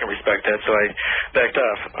I can respect that, so I backed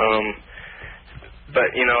off. But,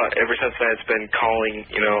 ever since then, it's been calling,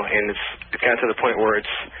 and it's gotten to the point where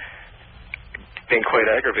it's been quite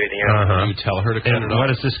aggravating. You tell her to cut it off? What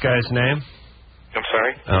is this guy's name? I'm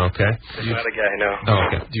sorry? Oh, okay. It's not a guy, no. Oh,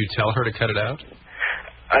 okay. Do you tell her to cut it out?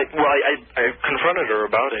 I confronted her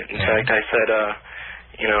about it. In fact, I said,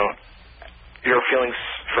 your feelings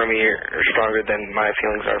for me are stronger than my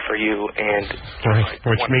feelings are for you, and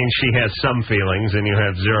which means she has some feelings and you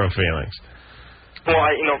have zero feelings. Well,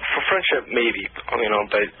 for friendship, maybe, but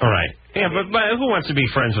all right. Yeah, but who wants to be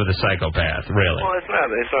friends with a psychopath, really? Well, it's not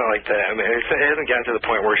like that. I mean, it hasn't gotten to the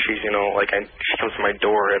point where she's, she comes to my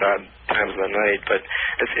door at odd times of the night, but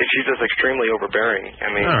she's just extremely overbearing. I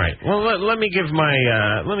mean, all right. Well, let me give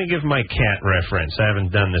my cat reference. I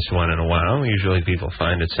haven't done this one in a while. Usually people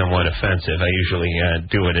find it somewhat offensive. I usually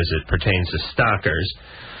do it as it pertains to stalkers,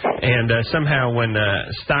 and somehow when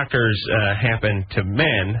stalkers happen to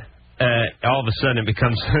men, all of a sudden it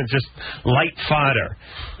becomes just light fodder.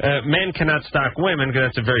 Men cannot stalk women because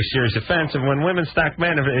that's a very serious offense, and when women stalk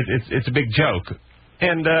men, it's a big joke.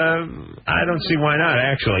 And I don't see why not,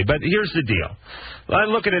 actually. But here's the deal. I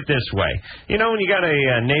look at it this way. You know, when you got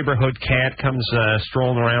a neighborhood cat comes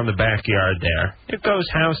strolling around the backyard there, it goes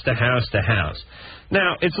house to house to house.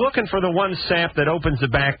 Now, it's looking for the one sap that opens the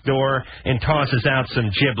back door and tosses out some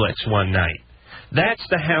giblets one night. That's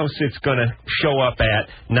the house it's going to show up at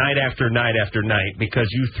night after night after night because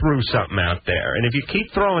you threw something out there. And if you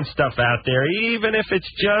keep throwing stuff out there, even if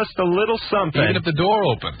it's just a little something. Even if the door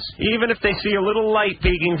opens. Even if they see a little light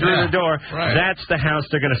peeking through the door, right. That's the house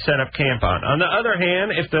they're going to set up camp on. On the other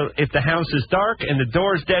hand, if the house is dark and the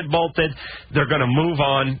door's dead bolted, they're going to move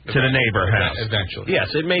on to the neighbor house. Eventually.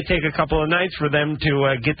 Yes, it may take a couple of nights for them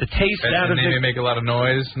to get the taste out of it. And they may make a lot of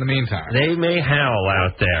noise in the meantime. They may howl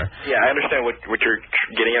out there. Yeah, I understand what you're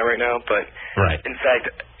getting at right now, but in fact,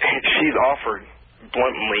 she's offered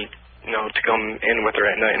bluntly, to come in with her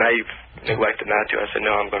at night, and I've neglected not to. I said, no,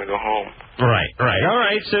 I'm going to go home. Right. All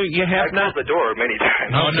right, so you have not... I closed the door many times.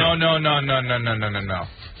 No.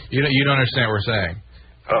 You don't understand what we're saying.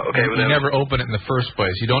 Oh, okay. You never open it in the first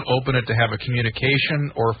place. You don't open it to have a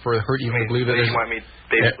communication or for her to even believe that there's...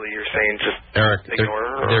 Basically, you're saying just Eric,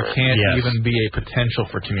 ignore her? There can't even be a potential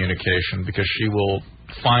for communication because she will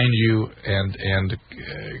find you and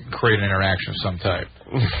create an interaction of some type.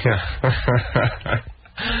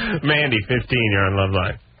 Mandy, 15, you're on Love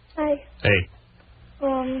Line. Hi. Hey.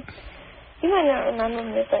 You might not remember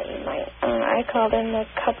me, but you might. I called in a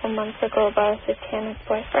couple months ago about a satanic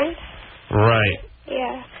boyfriend. Right.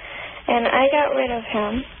 Yeah. And I got rid of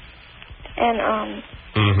him. And,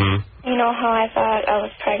 you know how I thought I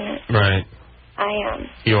was pregnant? Right. I am.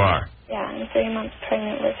 You are? Yeah, I'm 3 months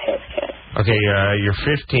pregnant with his kid. Okay, you're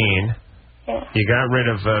 15. Yeah. You got rid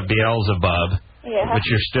of Beelzebub. Yeah. But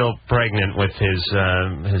you're still pregnant with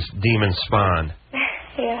his demon spawn.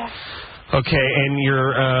 Yeah. Okay, and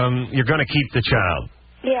you're going to keep the child.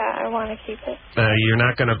 Yeah, I want to keep it. You're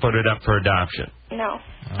not going to put it up for adoption. No.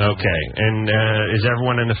 Okay, and is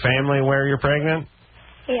everyone in the family aware you're pregnant?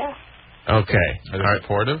 Yeah. Okay. Are they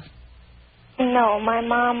supportive? No, my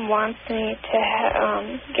mom wants me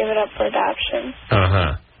to give it up for adoption.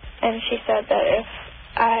 And she said that if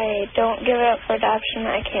I don't give it up for adoption,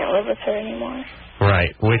 I can't live with her anymore.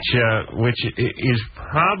 Right, which is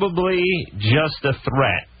probably just a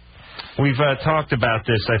threat. We've talked about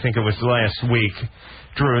this, I think it was last week,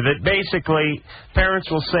 Drew, that basically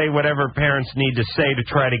parents will say whatever parents need to say to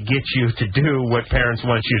try to get you to do what parents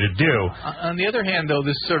want you to do. On the other hand, though,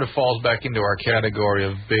 this sort of falls back into our category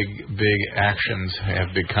of big actions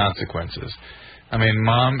have big consequences. I mean,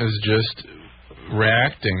 Mom is just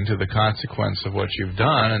reacting to the consequence of what you've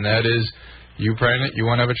done, and that is, you pregnant, you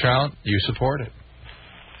want to have a child, you support it.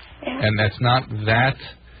 Yeah. And that's not that...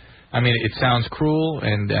 I mean, it sounds cruel,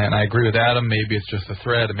 and I agree with Adam. Maybe it's just a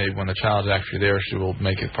threat, and maybe when the child is actually there, she will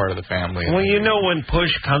make it part of the family. Well, you know when push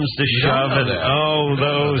comes to shove, and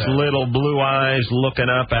those little blue eyes looking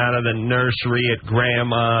up out of the nursery at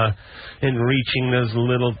Grandma and reaching those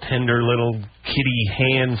little tender little kitty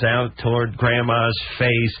hands out toward Grandma's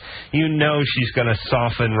face, you know she's going to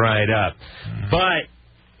soften right up. But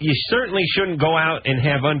you certainly shouldn't go out and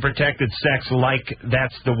have unprotected sex like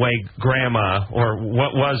that's the way Grandma, or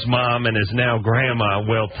what was Mom and is now Grandma,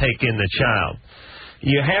 will take in the child.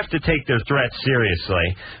 You have to take their threats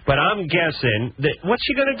seriously. But I'm guessing that what's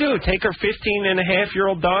she going to do? Take her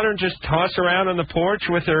 15-and-a-half-year-old daughter and just toss her out on the porch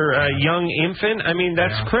with her young infant? I mean,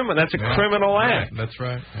 that's criminal. That's a criminal act. That's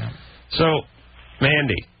right. Yeah. So,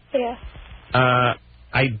 Mandy. Yeah.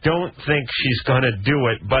 I don't think she's going to do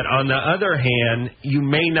it, but on the other hand, you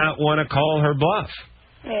may not want to call her bluff.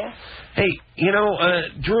 Yeah. Hey,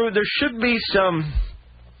 Drew, there should be some...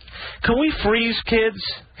 Can we freeze kids?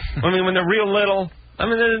 I mean, when they're real little? I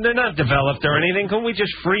mean, they're not developed or anything. Can we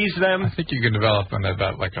just freeze them? I think you can develop them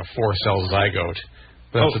about like a 4-cell zygote.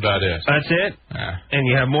 That's about it. That's it? Yeah. And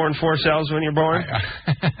you have more than 4 cells when you're born?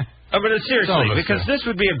 But seriously, because this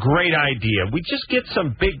would be a great idea. We just get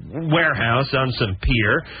some big warehouse on some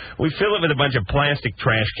pier. We fill it with a bunch of plastic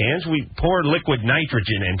trash cans. We pour liquid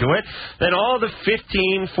nitrogen into it. Then all the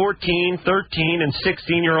 15, 14, 13, and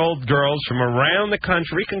 16-year-old girls from around the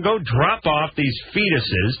country can go drop off these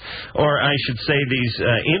fetuses, or I should say these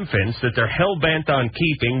infants that they're hell-bent on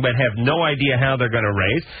keeping but have no idea how they're going to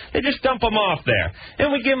raise. They just dump them off there.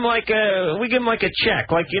 And we give them like a check.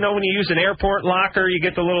 Like, when you use an airport locker, you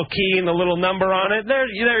get the little key and the little number on it. There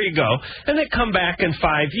you go. And they come back in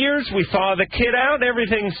 5 years. We thaw the kid out.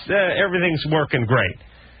 Everything's working great.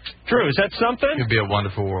 Drew, is that something? It could be a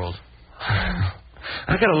wonderful world. I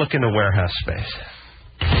got to look into warehouse space.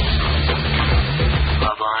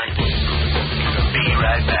 Loveline. Be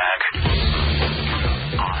right back.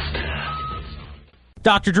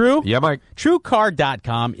 Dr. Drew? Yeah, Mike.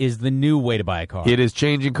 TrueCar.com is the new way to buy a car. It is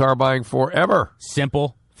changing car buying forever.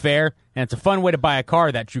 Simple, fair, and it's a fun way to buy a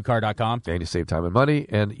car, that TrueCar.com. And you save time and money,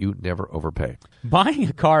 and you never overpay. Buying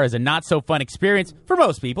a car is a not-so-fun experience for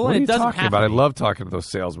most people, What and are it you doesn't talking have about? to I be. love talking to those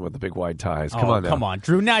salesmen with the big wide ties. Come on now. Come on,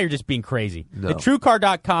 Drew. Now you're just being crazy. No. The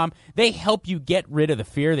TrueCar.com, they help you get rid of the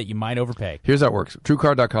fear that you might overpay. Here's how it works.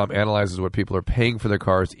 TrueCar.com analyzes what people are paying for their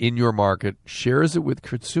cars in your market, shares it with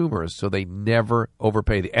consumers so they never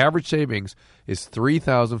overpay. The average savings is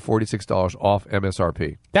 $3,046 off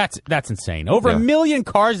MSRP. That's insane. Over 1 million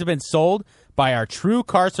cars have been sold by our True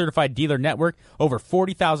Car Certified Dealer Network. Over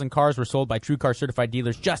 40,000 cars were sold by True Car Certified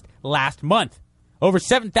Dealers just last month. Over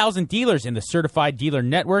 7,000 dealers in the Certified Dealer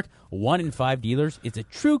Network. 1 in 5 dealers is a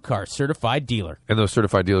True Car Certified Dealer. And those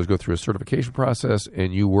certified dealers go through a certification process,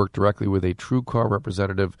 and you work directly with a True Car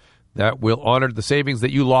representative that will honor the savings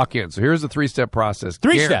that you lock in. So here's the 3-step process.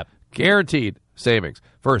 3-step. Guaranteed savings.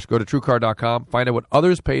 First, go to TrueCar.com. Find out what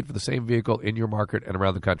others paid for the same vehicle in your market and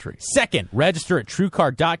around the country. Second, register at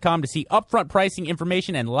TrueCar.com to see upfront pricing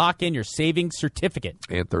information and lock in your savings certificate.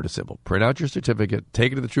 And third is simple. Print out your certificate,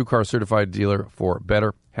 take it to the True Car Certified Dealer for a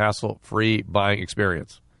better, hassle-free buying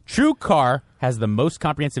experience. True Car has the most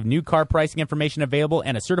comprehensive new car pricing information available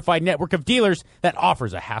and a certified network of dealers that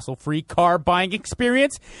offers a hassle-free car buying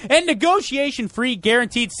experience and negotiation-free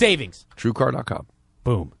guaranteed savings. TrueCar.com.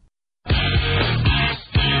 Boom.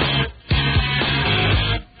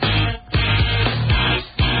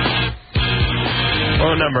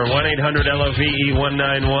 Phone number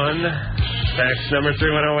 1-800-LOVE-191. Fax number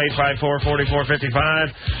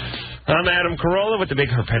 310-854-4455. I'm Adam Carolla with the big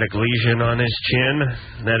herpetic lesion on his chin.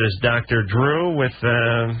 That is Dr. Drew with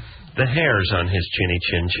the hairs on his chinny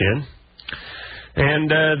chin. And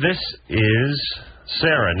this is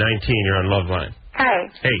Sarah, 19. You're on Loveline. Hi.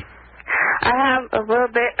 Hey. I have a little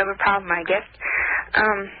bit of a problem, I guess.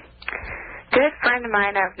 This friend of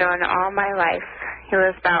mine I've known all my life. He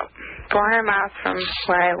lives about 400 miles from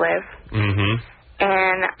where I live. Mm-hmm.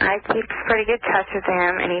 And I keep pretty good touch with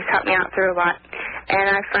him, and he's helped me out through a lot. And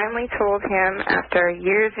I finally told him, after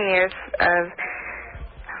years and years of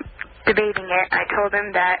debating it, I told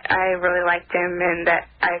him that I really liked him and that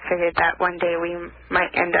I figured that one day we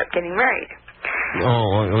might end up getting married.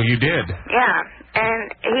 Oh, you did? Yeah.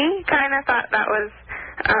 And he kind of thought that was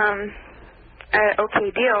an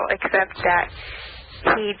okay deal, except that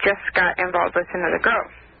he just got involved with another girl.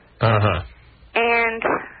 Uh-huh. And,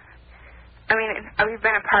 I mean, we've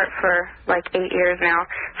been apart for like 8 years now,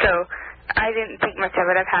 so I didn't think much of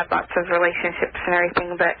it. I've had lots of relationships and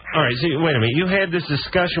everything, but... All right, see, wait a minute. You had this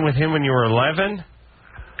discussion with him when you were 11?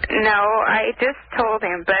 No, I just told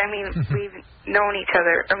him, but I mean, we've known each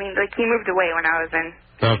other. I mean, like, he moved away when I was in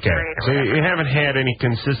Okay. grade or So whatever. you haven't had any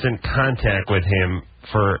consistent contact with him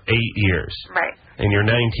for 8 years. Right. And you're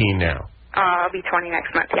 19 now. I'll be 20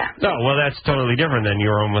 next month, yeah. No, well, that's totally different than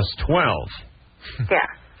you're almost 12. Yeah.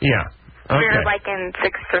 Yeah. We Okay. were like in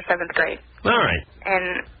 6th or 7th grade. All right.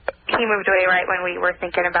 And he moved away right when we were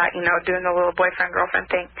thinking about, doing the little boyfriend-girlfriend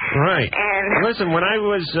thing. Right. And listen, when I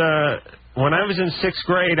was in 6th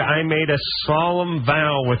grade, I made a solemn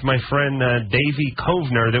vow with my friend Davey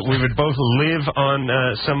Kovner that we would both live on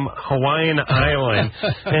some Hawaiian island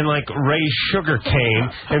and like raise sugar cane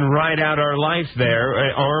and ride out our life there,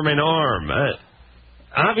 arm in arm.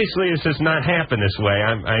 Obviously, this has not happened this way.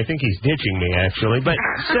 I think he's ditching me, actually. But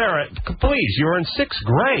Sarah, please, you were in 6th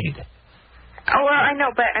grade. Oh, well, I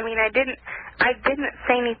know, but I mean, I didn't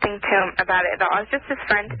say anything to him about it at all. I was just his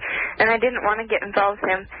friend, and I didn't want to get involved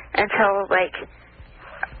with him until, like,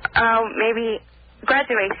 maybe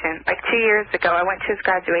graduation. Like 2 years ago, I went to his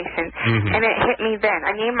graduation, and it hit me then.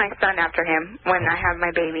 I named my son after him when I had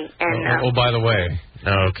my baby. And by the way.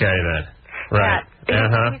 Okay, then. Right.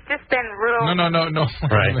 Yeah, he's just been real... No.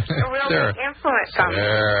 Right. A real Sarah. big influence on me.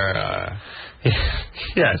 Sarah.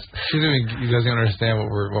 Yes. He doesn't understand what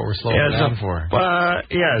we're slowing down for.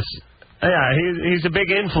 Yes. Yeah, he's a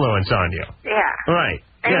big influence on you. Yeah. Right.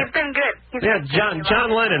 And yeah. he's been good. He's Yeah, been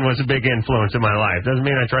John Lennon was a big influence in my life. Doesn't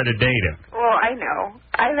mean I tried to date him. Well, I know.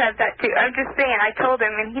 I've had that too. I'm just saying, I told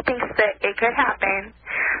him, and he thinks that it could happen.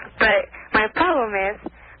 But my problem is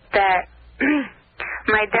that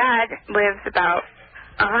my dad lives about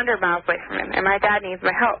 100 miles away from him, and my dad needs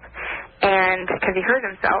my help, and because he hurt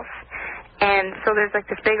himself. And so there's like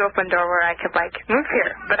this big open door where I could like move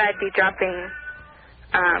here, but I'd be dropping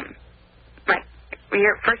my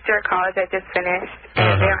first year of college I just finished,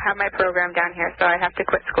 and they don't have my program down here, so I'd have to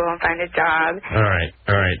quit school and find a job. All right.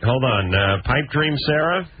 Hold on. Pipe Dream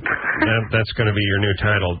Sarah? That's going to be your new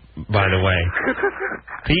title, by the way.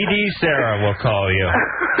 PD Sarah will call you.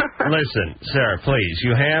 Listen, Sarah, please,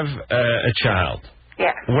 you have a child.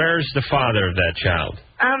 Yes. Where's the father of that child?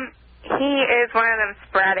 He is one of them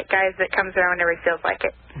sporadic guys that comes around whenever he feels like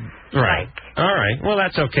it. Right. All right. Well,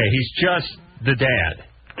 that's okay. He's just the dad.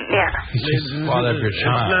 Yeah. He's just the father of your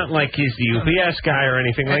child. It's not like he's the UPS guy or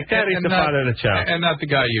anything like that. He's the father of the child. And not the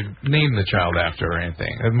guy you named the child after or anything.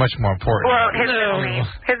 It's much more important. Well,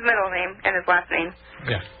 his middle name and his last name.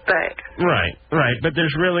 Yeah. But. Right. But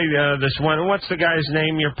there's really this one. What's the guy's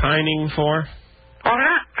name you're pining for? I'm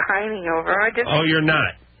not pining over. Oh, you're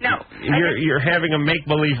not. No. You're having a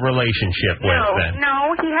make-believe relationship with them.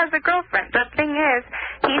 No, he has a girlfriend. The thing is,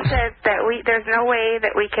 he says that there's no way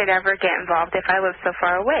that we could ever get involved if I live so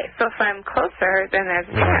far away. So if I'm closer, then there's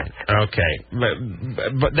a chance. Okay.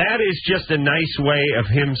 But that is just a nice way of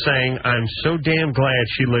him saying, I'm so damn glad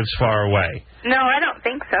she lives far away. No, I don't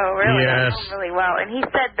think so, really. Yes. I know him really well. And he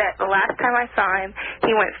said that the last time I saw him,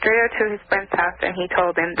 he went straight over to his friend's house and he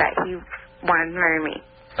told him that he wanted to marry me.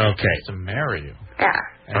 Okay. To marry you. Yeah.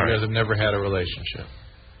 And you guys have never had a relationship.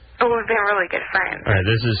 Oh, we've been really good friends. All right,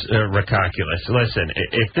 this is ridiculous. Listen,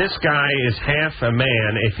 if this guy is half a man,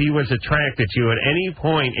 if he was attracted to you at any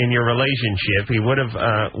point in your relationship, he would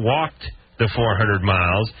have walked the 400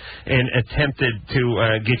 miles and attempted to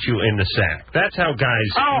get you in the sack. That's how guys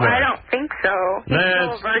work. I don't think so. He's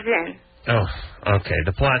still a virgin. Oh, okay.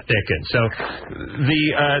 The plot thickens. So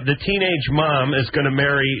the teenage mom is going to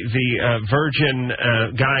marry the virgin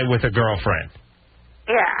guy with a girlfriend.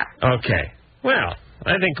 Yeah. Okay. Well,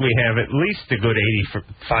 I think we have at least a good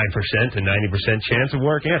 85% to 90% chance of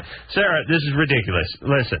working out. Sarah, this is ridiculous.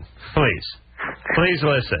 Listen, please. Please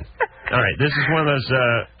listen. All right, this is one of those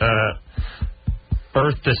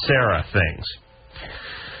Earth to Sarah things.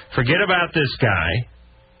 Forget about this guy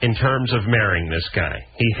in terms of marrying this guy.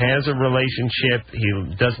 He has a relationship.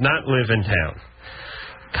 He does not live in town.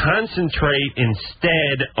 Concentrate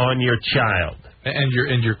instead on your child. And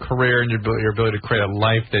your career and your ability to create a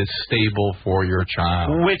life that's stable for your child.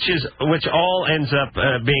 Which all ends up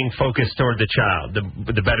being focused toward the child.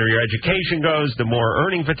 The better your education goes, the more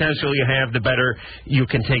earning potential you have, the better you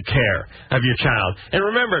can take care of your child. And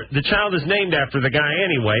remember, the child is named after the guy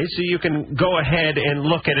anyway, so you can go ahead and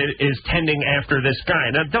look at it as tending after this guy.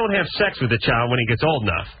 Now, don't have sex with the child when he gets old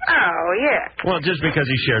enough. Oh, yeah. Well, just because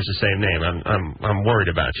he shares the same name, I'm worried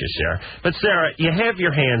about you, Sarah. But Sarah, you have your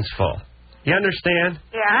hands full. You understand?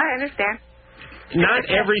 Yeah, I understand. Not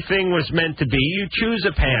everything was meant to be. You choose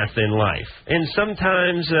a path in life. And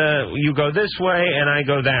sometimes you go this way and I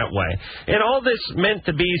go that way. And all this meant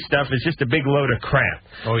to be stuff is just a big load of crap.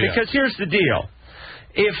 Oh, yeah. Because here's the deal.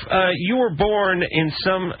 If you were born in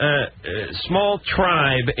some small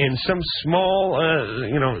tribe in some small,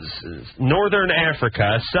 northern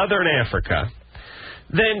Africa, southern Africa,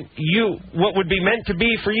 then what would be meant to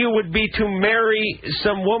be for you would be to marry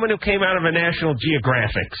some woman who came out of a National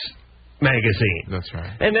Geographic's magazine. That's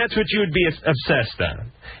right. And that's what you would be obsessed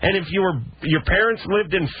on. And if your parents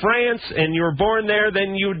lived in France and you were born there,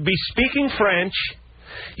 then you would be speaking French,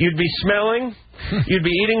 you'd be smelling, you'd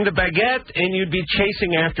be eating the baguette, and you'd be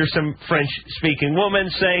chasing after some French-speaking woman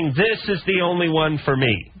saying, this is the only one for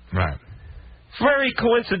me. Right. Very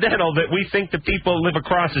coincidental that we think the people who live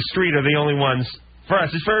across the street are the only ones for us.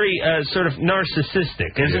 It's very sort of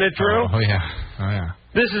narcissistic, isn't it true? Oh, yeah.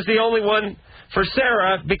 This is the only one for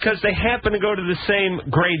Sarah because they happen to go to the same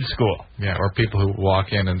grade school. Yeah, or people who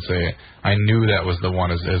walk in and say, I knew that was the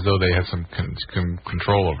one, as though they had some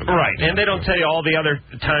control over that. Right, and they don't tell you all the other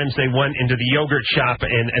times they went into the yogurt shop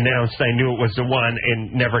and announced they knew it was the one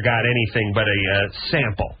and never got anything but a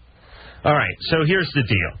sample. All right, so here's the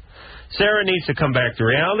deal. Sarah needs to come back to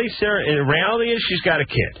reality. Reality is she's got a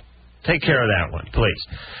kid. Take care of that one, please.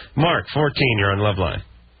 Mark, 14, you're on Love Line.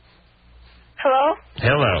 Hello?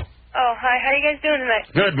 Hello. Oh, hi. How you guys doing tonight?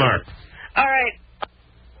 Good, Mark. All right.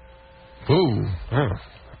 Ooh. Oh.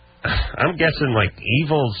 I'm guessing like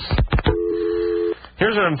Evil's...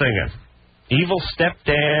 Here's what I'm thinking. Evil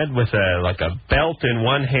stepdad with a belt in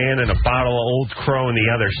one hand and a bottle of Old Crow in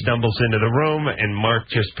the other stumbles into the room, and Mark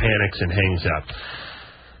just panics and hangs up.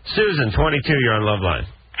 Susan, 22, you're on Love Line.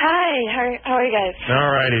 Hi, how are you guys?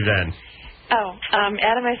 All righty then. Oh,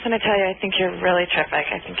 Adam, I just want to tell you, I think you're really terrific.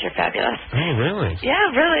 I think you're fabulous. Oh, really? Yeah,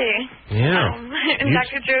 really. Yeah. And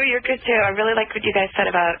Dr. Drew, you're good too. I really like what you guys said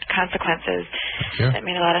about consequences. Sure. That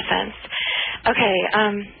made a lot of sense. Okay,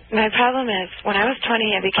 my problem is, when I was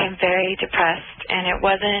 20, I became very depressed, and it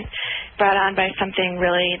wasn't brought on by something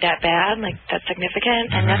really that bad, like that significant,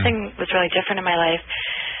 and nothing was really different in my life.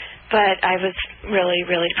 But I was really,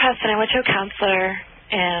 really depressed, and I went to a counselor,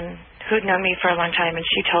 and who'd known me for a long time, and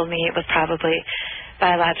she told me it was probably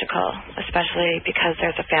biological, especially because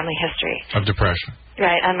there's a family history. Of depression.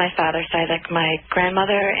 Right, on my father's side, like my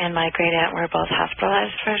grandmother and my great aunt were both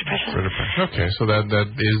hospitalized for depression. Okay, so that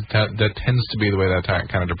tends to be the way that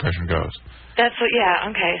kind of depression goes. That's what, yeah,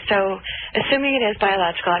 okay. So, assuming it is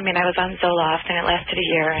biological, I mean, I was on Zoloft and it lasted a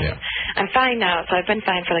year, and I'm fine now, so I've been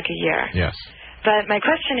fine for like a year. Yes. But my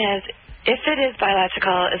question is, if it is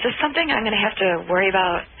biological, is this something I'm going to have to worry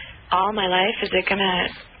about all my life? Is it going to,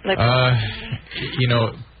 like...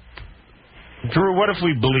 Drew, what if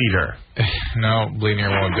we bleed her? No, bleeding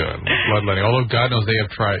her won't do it. Bloodletting. Although God knows they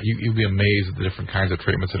have tried. You'd be amazed at the different kinds of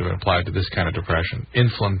treatments that have been applied to this kind of depression.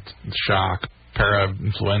 Insulin, shock,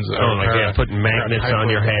 para-influenza. Oh, like putting magnets on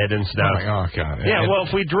your head and stuff. Oh, God. Yeah, well,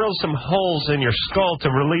 if we drill some holes in your skull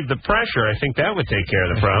to relieve the pressure, I think that would take care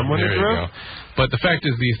of the problem, wouldn't it, Drew? There you go. But the fact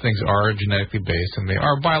is these things are genetically based, and they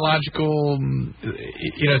are biological.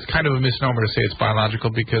 It's kind of a misnomer to say it's biological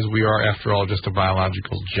because we are, after all, just a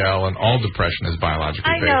biological gel, and all depression is biologically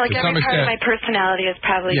based. I know, like every part of my personality is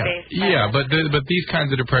probably based. Yeah, but these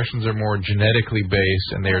kinds of depressions are more genetically based,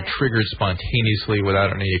 and they are triggered spontaneously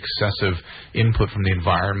without any excessive input from the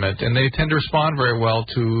environment, and they tend to respond very well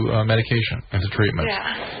to medication and to treatments,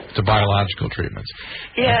 to biological treatments.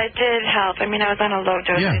 Yeah, it did help. I mean, I was on a low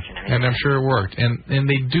dosage and everything. And I'm sure it worked. And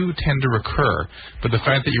they do tend to recur, but the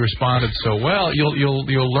fact that you responded so well, you'll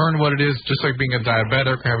learn what it is. Just like being a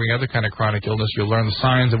diabetic or having other kind of chronic illness, you'll learn the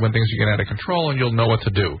signs of when things are getting out of control, and you'll know what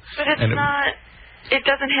to do. But it's not. It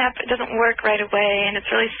doesn't happen. It doesn't work right away, and it's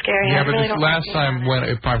really scary. Yeah, but really this last time,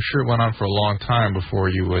 I'm sure it went on for a long time before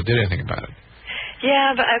you did anything about it.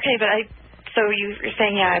 Yeah, but okay, but So you're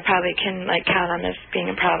saying, I probably can count on this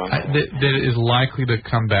being a problem. That is likely to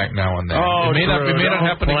come back now and then. Oh, it may not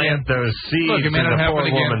happen again. Those seeds. Look, it may not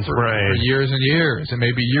happen again for years and years. It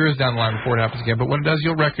may be years down the line before it happens again. But when it does,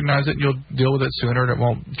 you'll recognize it. You'll deal with it sooner, and it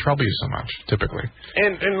won't trouble you so much. Typically.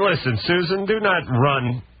 And listen, Susan, do not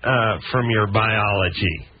run from your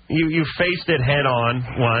biology. You faced it head on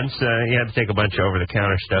once. You had to take a bunch of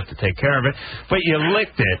over-the-counter stuff to take care of it, but you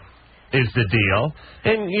licked it. Is the deal,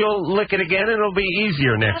 and you'll lick it again, and it'll be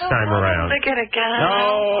easier next time around. Lick it again.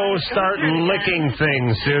 Oh, start licking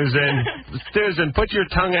things, Susan. Susan, put your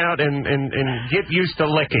tongue out and get used to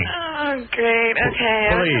licking. Oh, great. Okay.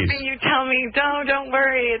 Please. I was hoping you tell me. Don't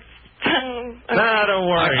worry. It's okay. No, don't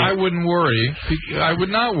worry. I wouldn't worry. I would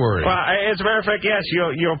not worry. Well, as a matter of fact, yes,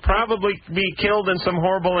 you'll probably be killed in some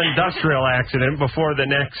horrible industrial accident before the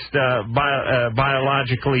next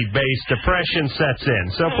biologically based depression sets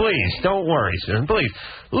in. So please, don't worry, Susan. Please,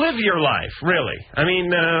 live your life, really. I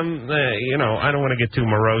mean, I don't want to get too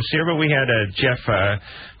morose here, but we had Jeff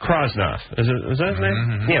Krosnoff. Was that his name?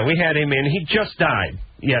 Mm-hmm. Yeah, we had him in. He just died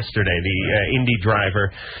yesterday. The Indy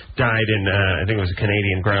driver died in, I think it was a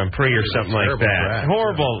Canadian Grand Prix or something like that. Crash.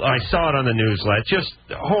 Horrible. I saw it on the newsletter. Just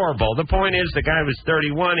horrible. The point is, the guy was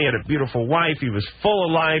 31. He had a beautiful wife. He was full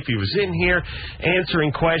of life. He was in here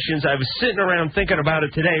answering questions. I was sitting around thinking about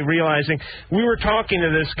it today, realizing we were talking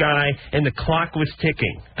to this guy, and the clock was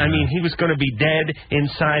ticking. I mean, he was going to be dead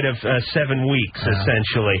inside of 7 weeks,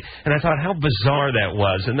 essentially. And I thought how bizarre that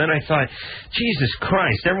was. And then I thought, Jesus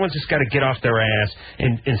Christ, everyone's just got to get off their ass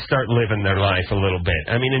and start living their life a little bit.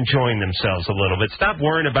 I mean, enjoying themselves a little bit. Stop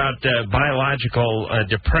worrying about biological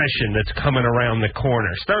depression that's coming around the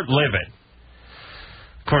corner. Start living.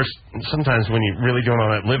 Of course, sometimes when you're really doing all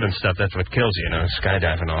that living stuff, that's what kills you,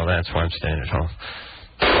 skydiving and all that. That's why I'm staying at home.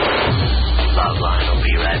 Loveline will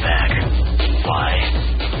be right back. Why?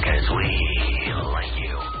 Because we like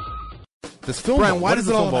you. This film, Brian, why does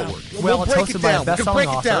it all work? Well, it's hosted by a best-selling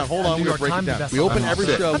author. Hold on, we'll break it down. We open every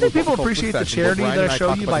show. I think people appreciate the charity that I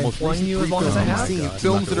show you by employing you as long as I have.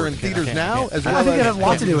 Films that are in theaters now, as well as... I think it has a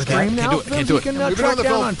lot to do with Dream now. Films you can track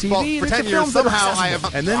down on TV. For 10 years, somehow I have...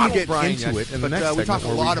 And then you get into it in the next segment. We talk a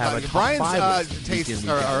lot about it. Brian's tastes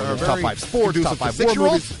are very... Top 5 sports, top 5 war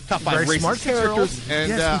movies, top 5 racist characters.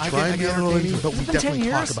 And I get entertaining, but we definitely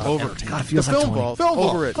talk about everything. The Film Vault,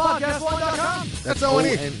 over it. Podcast1.com. That's all I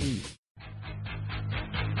need.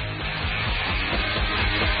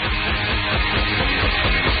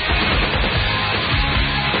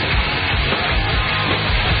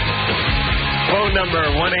 Phone number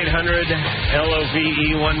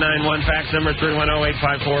 1-800-LOVE-191. Fax number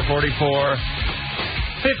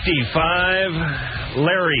 310-854-4455.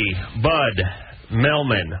 Larry Bud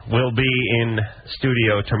Melman will be in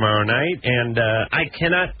studio tomorrow night, and I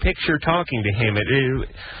cannot picture talking to him.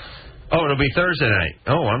 It'll be Thursday night.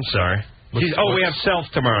 Oh, I'm sorry. We have Self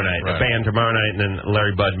tomorrow night, the band tomorrow night, and then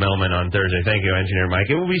Larry Bud Melman on Thursday. Thank you, Engineer Mike.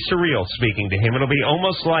 It will be surreal speaking to him. It'll be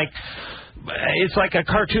almost like it's like a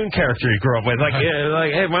cartoon character you grew up with. Like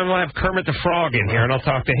hey, why don't I have Kermit the Frog in here, and I'll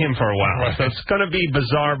talk to him for a while. So it's going to be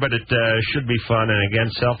bizarre, but it should be fun. And again,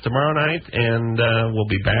 Self tomorrow night, and we'll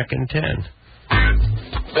be back in 10.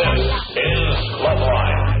 This is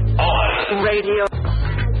Loveline on radio.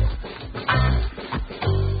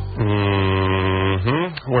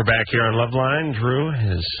 We're back here on Loveline. Drew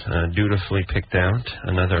has dutifully picked out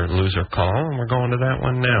another loser call, and we're going to that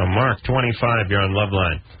one now. Mark, 25, you're on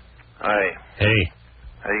Loveline. Hi. Hey.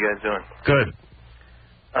 How you guys doing? Good.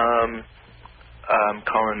 I'm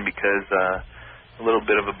calling because a little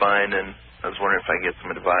bit of a bind, and I was wondering if I could get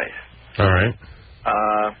some advice. All right.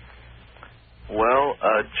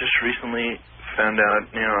 Just recently found out,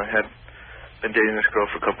 I had been dating this girl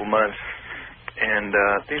for a couple months, and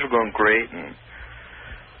things were going great, and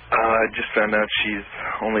I just found out she's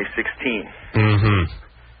only 16. Mm-hmm.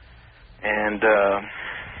 And,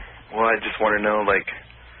 I just want to know,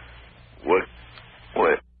 what?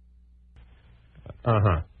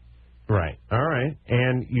 Uh-huh. Right. All right.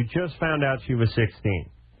 And you just found out she was 16.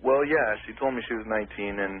 Well, yeah, she told me she was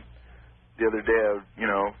 19, and the other day I was,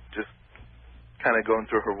 just kind of going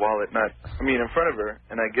through her wallet, in front of her,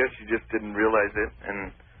 and I guess she just didn't realize it,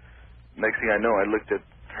 and next thing I know, I looked at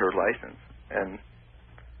her license, and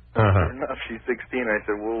sure enough, she's 16. I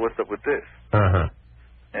said, well, what's up with this?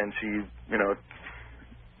 And she,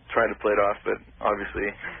 tried to play it off, but obviously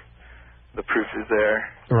the proof is there.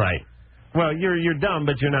 Right. Well, you're dumb,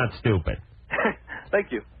 but you're not stupid.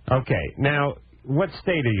 Thank you. Okay. Now, what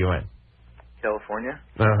state are you in? California.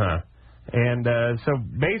 And so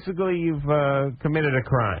basically you've committed a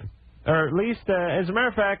crime. Or at least, as a matter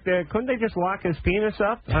of fact, couldn't they just lock his penis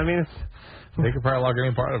up? They could probably lock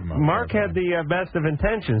any part of him up. Mark had the best of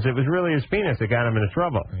intentions. It was really his penis that got him into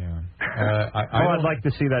trouble. Yeah. I'd like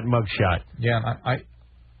to see that mug shot. Yeah,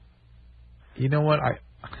 you know what?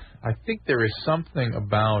 I think there is something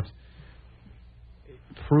about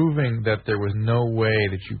proving that there was no way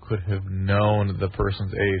that you could have known the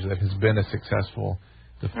person's age that has been a successful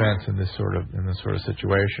defense in this sort of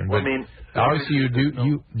situation. Well, but obviously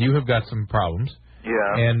you have got some problems.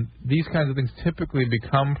 Yeah. And these kinds of things typically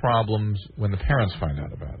become problems when the parents find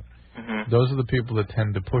out about it. Mm-hmm. Those are the people that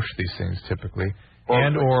tend to push these things typically,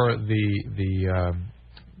 and or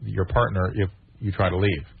your partner if you try to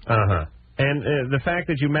leave. And the fact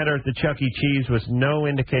that you met her at the Chuck E. Cheese was no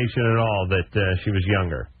indication at all that she was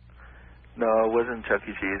younger. No, it wasn't Chuck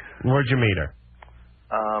E. Cheese. Where'd you meet her?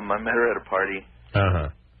 I met her at a party.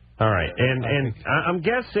 All right. And I'm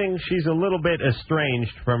guessing she's a little bit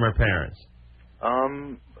estranged from her parents.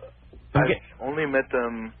 I've only met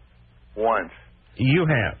them once. You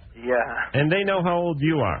have? Yeah. And they know how old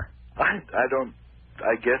you are?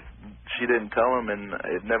 I guess she didn't tell them, and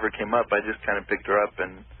it never came up. I just kind of picked her up,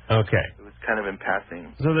 and it was kind of in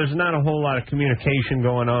passing. So there's not a whole lot of communication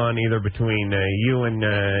going on either between you and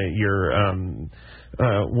your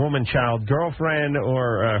woman-child girlfriend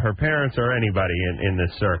or her parents or anybody in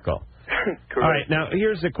this circle. All right, now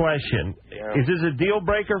here's the question. Yeah. Is this a deal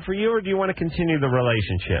breaker for you, or do you want to continue the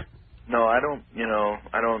relationship? No, I don't,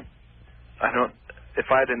 if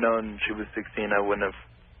I'd have known she was 16, I wouldn't have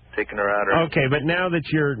taken her out. Okay, but now that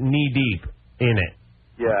you're knee-deep in it.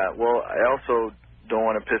 Yeah, well, I also don't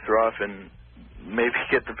want to piss her off and maybe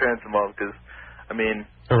get the parents involved because,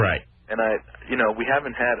 Right. And we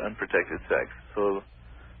haven't had unprotected sex, so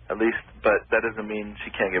at least, but that doesn't mean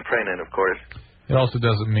she can't get pregnant, of course. It also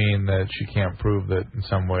doesn't mean that she can't prove that in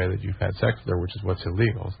some way that you've had sex with her, which is what's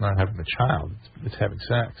illegal. It's not having a child. It's having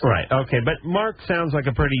sex. Right. Okay. But Mark sounds like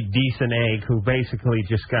a pretty decent egg who basically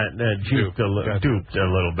just got duped a little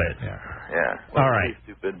bit. Yeah. Well, all right.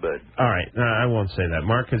 Stupid, but. All right. No, I won't say that,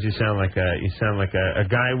 Mark, because you sound like a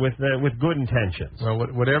guy with good intentions. Well,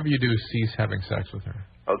 whatever you do, cease having sex with her.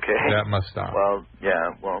 Okay. That must stop. Well,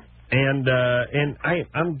 yeah. Well. And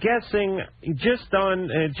I'm guessing just on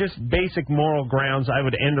just basic moral grounds, I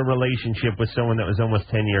would end a relationship with someone that was almost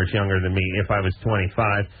 10 years younger than me if I was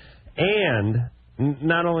 25. And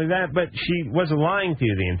not only that, but she wasn't lying to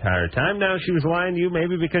you the entire time. Now, she was lying to you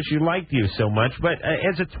maybe because she liked you so much. But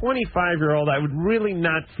as a 25-year-old, I would really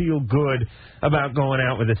not feel good about going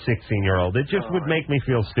out with a 16-year-old. It just would make me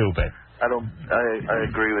feel stupid. I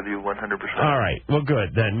agree with you 100%. All right. Well,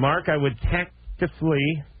 good. Then, Mark, I would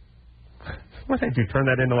tactfully... What did you turn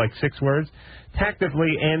that into like 6 words?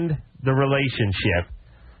 Tactively end the relationship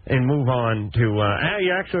and move on to,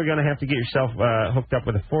 you're actually going to have to get yourself hooked up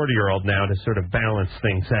with a 40-year-old now to sort of balance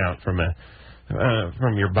things out from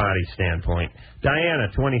your body standpoint. Diana,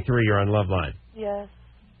 23, you're on Loveline. Yes.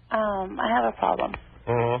 I have a problem.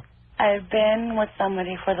 I've been with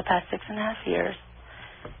somebody for the past 6.5 years,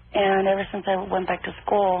 and ever since I went back to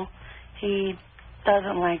school, He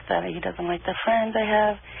doesn't like that. He doesn't like the friends I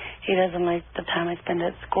have. He doesn't like the time I spend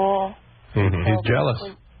at school. Mm-hmm. He's jealous.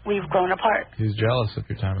 We've grown apart. He's jealous of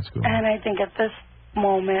your time at school. And I think at this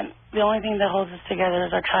moment, the only thing that holds us together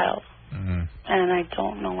is our child. Mm-hmm. And I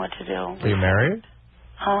don't know what to do. Are you married?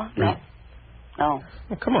 Huh? No. No.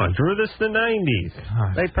 Well, come on, Drew, this is the 90s.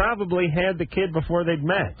 God. They probably had the kid before they'd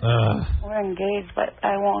met. We're engaged, but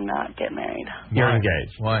I will not get married. You're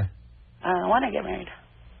engaged. Why? I don't want to get married.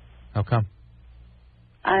 How come?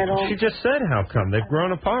 I don't... She just said how come. They've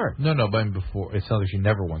grown apart. No, but before, it sounds like she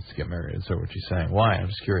never wants to get married. Is that what she's saying? Why? I'm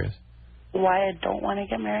just curious. Why I don't want to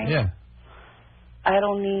get married? Yeah. I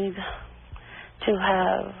don't need to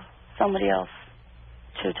have somebody else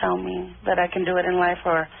to tell me that I can do it in life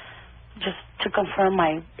or just to confirm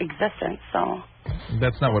my existence. So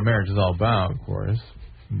that's not what marriage is all about, of course.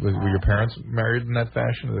 Were your parents married in that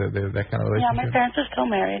fashion? That kind of relationship? Yeah, my parents are still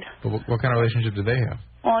married. But what kind of relationship do they have?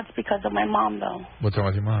 Well, it's because of my mom, though. What's wrong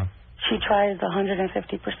with your mom? She tries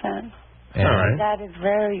 150%. All right. That is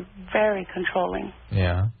very, very controlling.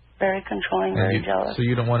 Yeah. Very controlling, very jealous. So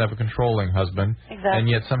you don't want to have a controlling husband. Exactly. And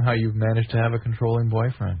yet somehow you've managed to have a controlling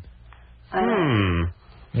boyfriend.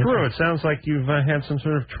 Drew, it sounds like you've had some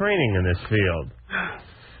sort of training in this field.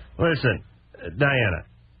 Listen,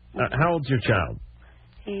 Diana, how old's your child?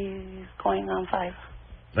 He's going on 5.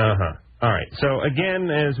 Uh-huh. All right. So, again,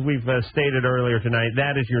 as we've stated earlier tonight,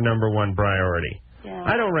 that is your number one priority. Yeah.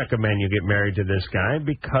 I don't recommend you get married to this guy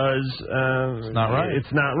because it's not right.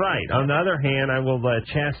 It's not right. On the other hand, I will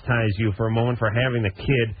chastise you for a moment for having the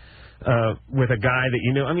kid with a guy that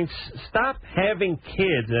you knew. I mean, stop having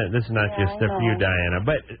kids. This is not just for you, Diana,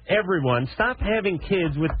 but everyone. Stop having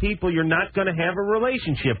kids with people you're not going to have a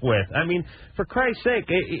relationship with. I mean, for Christ's sake,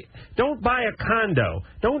 don't buy a condo.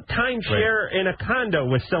 Don't timeshare in a condo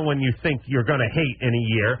with someone you think you're going to hate in a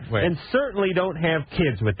year. And certainly don't have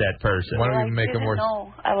kids with that person. Why don't we make a more?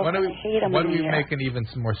 Why don't we make an even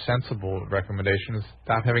more sensible recommendation? Is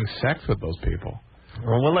stop having sex with those people.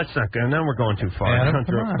 Well, let's not go. Now we're going too far. Adam,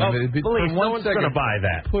 come on. Please, no one's going to buy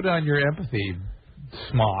that. Put on your empathy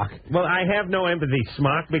smock. Well, I have no empathy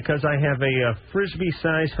smock because I have a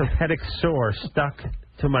Frisbee-sized herpetic sore stuck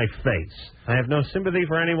to my face. I have no sympathy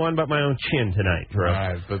for anyone but my own chin tonight, Drew. All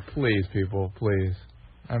right, but please, people, please.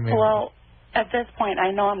 I mean, well, at this point,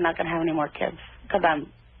 I know I'm not going to have any more kids because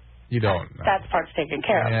You don't know. That part's taken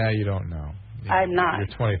care of. Yeah, you don't know. I'm not.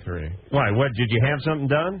 You're 23. Why? What? Did you have something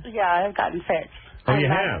done? Yeah, I've gotten fixed. Oh, I'm you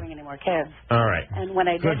not have? having any more kids. All right. And when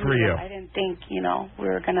I Good did, for you. I didn't think, we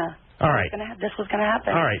were gonna. All right. This was gonna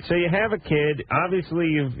happen. All right. So you have a kid. Obviously,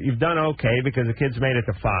 you've done okay because the kid's made it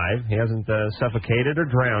to 5. He hasn't suffocated or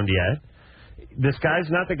drowned yet. This guy's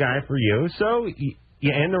not the guy for you. So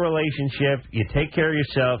you end the relationship. You take care of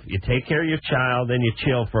yourself. You take care of your child, and you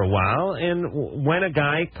chill for a while. And when a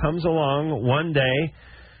guy comes along one day,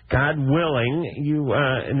 God willing,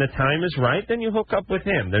 and the time is right, then you hook up with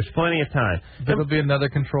him. There's plenty of time. There'll be another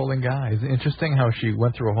controlling guy. It's interesting how she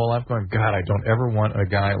went through a whole life going, God, I don't ever want a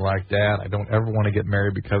guy like Dad. I don't ever want to get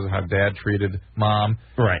married because of how Dad treated Mom.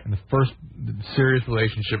 Right. And the first serious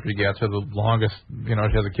relationship she gets, or the longest, she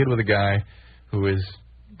has a kid with a guy who is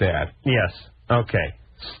Dad. Yes. Okay.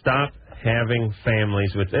 Stop having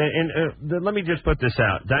families with... And let me just put this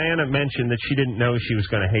out. Diana mentioned that she didn't know she was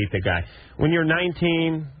going to hate the guy. When you're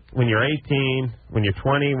 19... When you're 18, when you're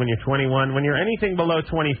 20, when you're 21, when you're anything below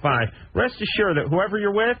 25, rest assured that whoever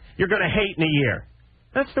you're with, you're going to hate in a year.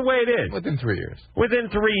 That's the way it is. Within 3 years. Within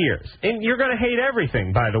 3 years. And you're going to hate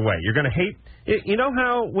everything, by the way. You're going to hate... You know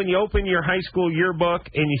how when you open your high school yearbook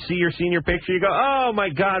and you see your senior picture, you go, oh, my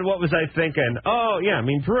God, what was I thinking? Oh, yeah, I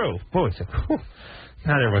mean, Drew. Boy, it's like...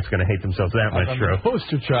 Not everyone's going to hate themselves that much, Drew. I'm the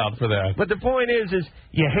poster child for that. But the point is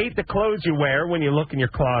you hate the clothes you wear when you look in your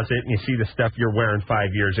closet and you see the stuff you're wearing 5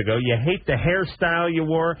 years ago. You hate the hairstyle you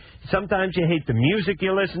wore. Sometimes you hate the music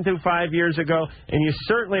you listened to 5 years ago. And you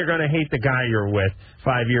certainly are going to hate the guy you're with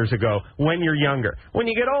 5 years ago when you're younger. When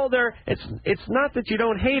you get older, it's not that you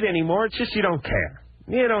don't hate anymore. It's just you don't care.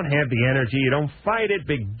 You don't have the energy. You don't fight it.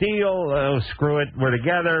 Big deal. Oh, screw it. We're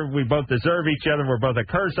together. We both deserve each other. We're both a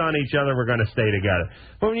curse on each other. We're going to stay together.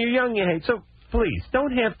 But when you're young, you hate. So please,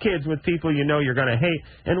 don't have kids with people you know you're going to hate.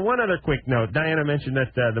 And one other quick note. Diana mentioned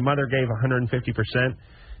that the mother gave 150%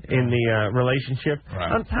 in the relationship.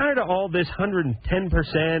 Right. I'm tired of all this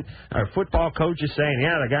 110%. Our football coach is saying,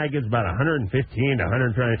 yeah, the guy gives about 115 to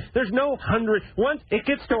 120. There's no 100. Once it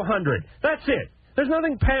gets to 100, that's it. There's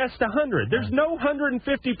nothing past 100. There's no 150%.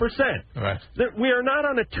 Right. We are not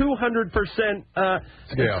on a 200%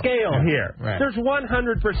 scale here. Right. There's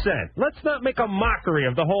 100%. Let's not make a mockery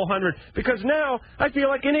of the whole 100, because now I feel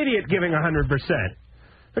like an idiot giving 100%.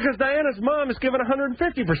 Because Diana's mom is given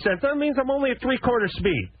 150%. That means I'm only at three-quarter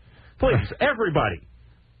speed. Please, everybody.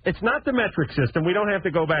 It's not the metric system. We don't have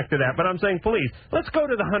to go back to that. But I'm saying, please, let's go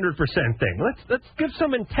to the 100% thing. Let's give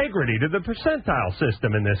some integrity to the percentile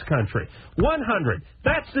system in this country. 100.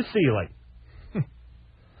 That's the ceiling.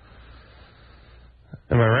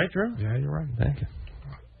 Am I right, Drew? Yeah, you're right. Thank you.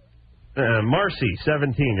 Marcy,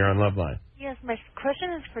 17. You're on Love Line. Yes, my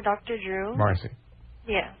question is for Dr. Drew. Marcy.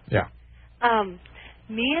 Yeah. Yeah.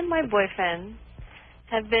 Me and my boyfriend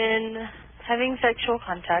have been having sexual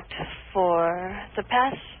contact for the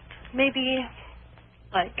past maybe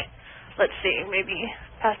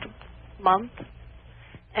past month.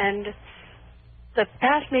 And the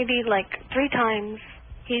past maybe 3 times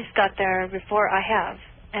he's got there before I have.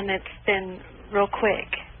 And it's been real quick.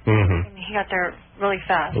 Mm-hmm. I mean, he got there really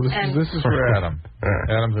fast. Well, this is for Adam.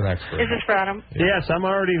 Adam's an expert. Is this for Adam? Yes, I'm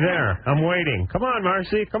already there. I'm waiting. Come on,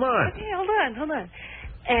 Marcy. Come on. Okay, hold on.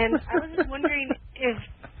 And I was just wondering if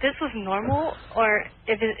this was normal or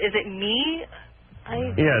is it me?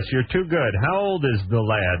 Yes, you're too good. How old is the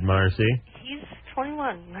lad, Marcy? He's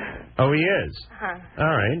 21. Oh, he is? Uh-huh.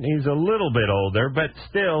 All right. He's a little bit older, but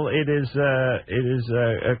still it is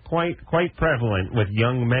quite prevalent with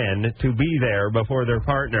young men to be there before their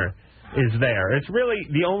partner is there. It's really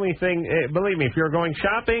the only thing. Believe me, if you're going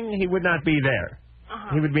shopping, he would not be there.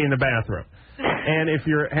 He would be in the bathroom. And if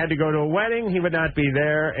you had to go to a wedding, he would not be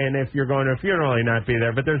there. And if you're going to a funeral, he'd not be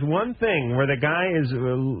there. But there's one thing where the guy is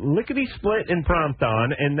lickety-split and prompt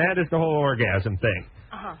on, and that is the whole orgasm thing.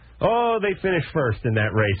 Uh-huh. Oh, they finish first in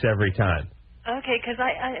that race every time. Okay, because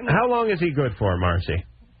I mean, How long is he good for, Marcy?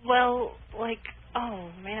 well,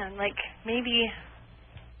 maybe...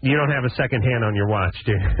 You don't have a second hand on your watch,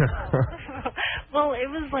 do you? Well, it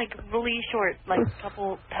was really short, a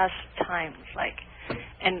couple past times,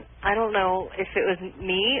 and I don't know if it was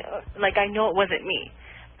me. I know it wasn't me,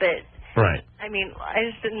 but right. I mean, I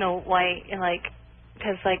just didn't know why.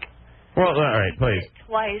 Because well, all right, please.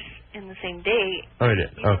 Twice in the same day. Oh, it is.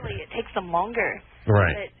 Usually Okay. it takes them longer.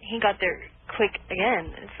 Right. But he got there quick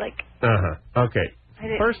again. It's Okay.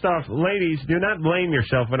 First off, ladies, do not blame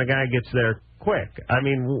yourself when a guy gets there quick. I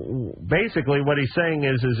mean, basically what he's saying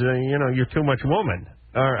is you're too much woman,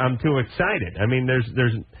 or I'm too excited. I mean,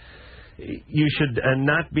 you should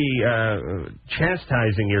not be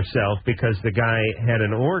chastising yourself because the guy had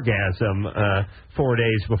an orgasm 4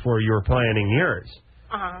 days before you were planning yours.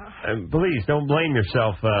 Please don't blame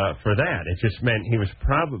yourself for that. It just meant he was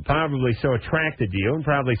probably so attracted to you and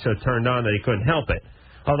probably so turned on that he couldn't help it.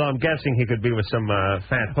 Although I'm guessing he could be with some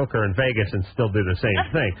fat hooker in Vegas and still do the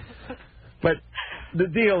same thing. But the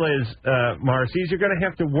deal is, Marcy, you're going to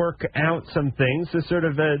have to work out some things to sort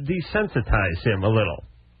of desensitize him a little.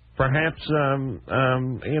 Perhaps,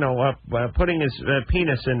 putting his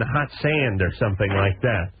penis in hot sand or something like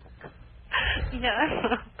that.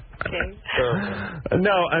 Yeah. Okay.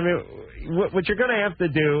 No, I mean, what you're going to have to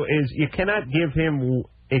do is you cannot give him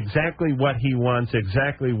exactly what he wants,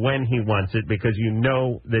 exactly when he wants it, because you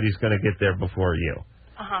know that he's going to get there before you.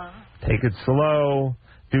 Take it slow.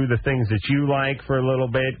 Do the things that you like for a little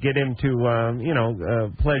bit. Get him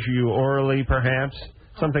to, pleasure you orally, perhaps.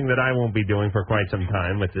 Something that I won't be doing for quite some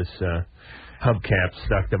time with this hubcap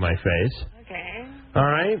stuck to my face. Okay. All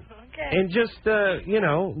right? Okay. And just,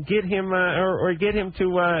 get him, or get him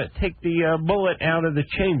to take the bullet out of the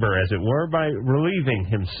chamber, as it were, by relieving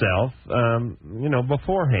himself,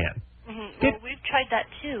 beforehand. Mm-hmm. Well, we've tried that,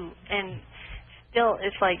 too. And still,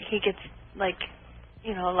 it's he gets,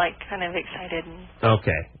 kind of excited.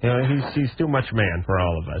 Okay. He's too much man for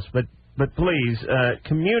all of us. But please,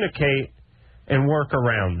 communicate and work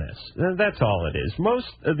around this. That's all it is. Most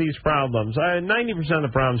of these problems, 90% of the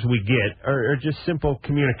problems we get are just simple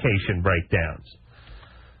communication breakdowns.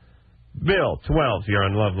 Bill, 12, you're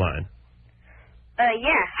on Love Line.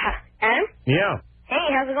 Yeah. Adam? Yeah.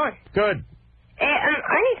 Hey, how's it going? Good. Hey,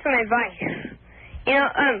 I need some advice.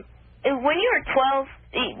 When you were 12,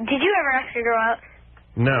 did you ever ask a girl out?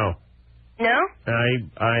 No. No?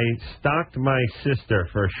 I stalked my sister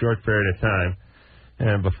for a short period of time.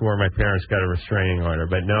 And before my parents got a restraining order.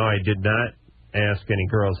 But no, I did not ask any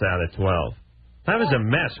girls out at 12. I was a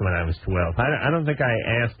mess when I was 12. I don't think I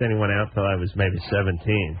asked anyone out till I was maybe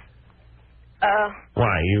 17.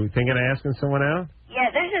 Why? You thinking of asking someone out? Yeah,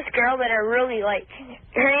 there's this girl that I really like.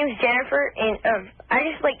 Her name's Jennifer, and I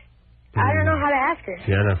just I don't know how to ask her.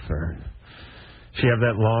 Jennifer. She have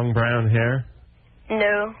that long brown hair?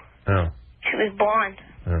 No. Oh. She was blonde.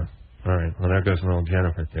 Oh. All right. Well, there goes an old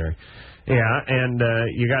Jennifer theory. Yeah, and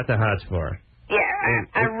you got the hots for her. Yeah,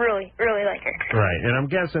 I really, really like her. Right, and I'm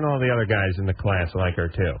guessing all the other guys in the class like her,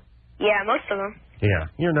 too. Yeah, most of them. Yeah,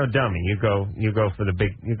 you're no dummy. You go for the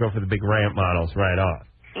big ramp models right off.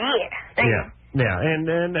 Yeah. Thank you. Yeah.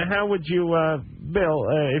 And how would you, Bill,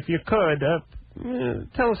 if you could,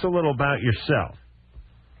 tell us a little about yourself?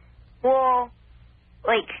 Well,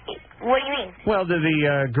 like, what do you mean? Well, do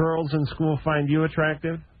the girls in school find you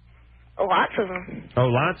attractive? Lots of them. Oh,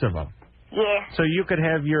 lots of them. Yeah. So you could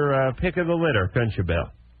have your pick of the litter, couldn't you,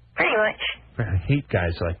 Bill? Pretty much. I hate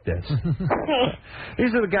guys like this.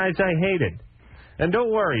 These are the guys I hated. And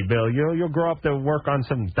don't worry, Bill. You'll grow up to work on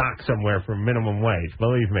some dock somewhere for minimum wage.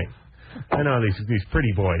 Believe me. I know these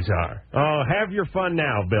pretty boys are. Oh, have your fun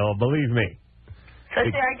now, Bill. Believe me. So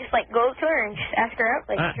should I just, like, go to her and just ask her out?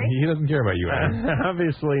 Like, he doesn't care about you, Adam.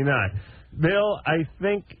 Obviously not. Bill, I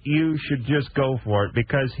think you should just go for it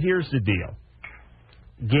because here's the deal.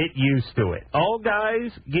 Get used to it. All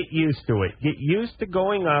guys, get used to it. Get used to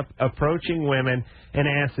going up, approaching women, and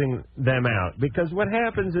asking them out. Because what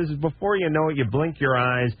happens is before you know it, you blink your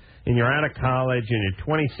eyes, and you're out of college, and you're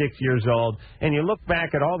 26 years old, and you look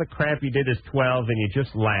back at all the crap you did as 12, and you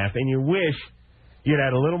just laugh, and you wish you'd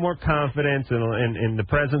had a little more confidence and the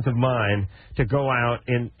presence of mind to go out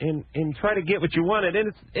and try to get what you wanted.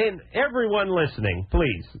 And everyone listening,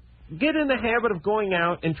 please, get in the habit of going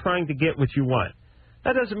out and trying to get what you want.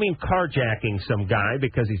 That doesn't mean carjacking some guy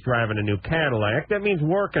because he's driving a new Cadillac. That means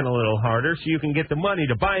working a little harder so you can get the money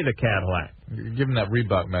to buy the Cadillac. You're giving that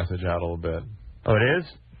Reebok message out a little bit. Oh, it is?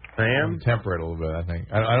 I am? Temper it a little bit, I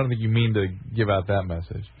think. I don't think you mean to give out that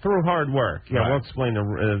message. Through hard work. Yeah, We'll explain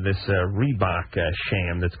this Reebok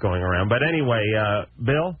sham that's going around. But anyway,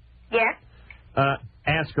 Bill? Yeah?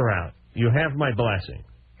 Ask her out. You have my blessing.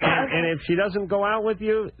 And if she doesn't go out with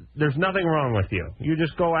you, there's nothing wrong with you. You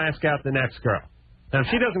just go ask out the next girl. Now, if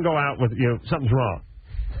she doesn't go out with you, something's wrong.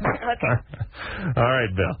 Okay. All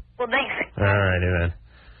right, Bill. Well, thanks. All righty, then.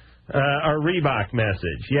 Our Reebok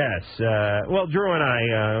message, yes. Well, Drew and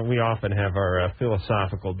I, we often have our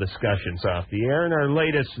philosophical discussions off the air, and our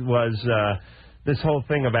latest was this whole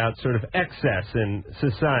thing about sort of excess in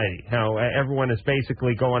society, how everyone is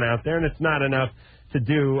basically going out there, and it's not enough to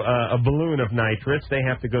do a balloon of nitrates. They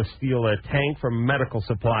have to go steal a tank from a medical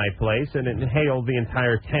supply place and inhale the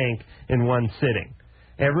entire tank in one sitting.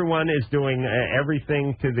 Everyone is doing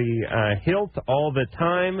everything to the hilt all the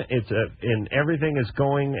time. And everything is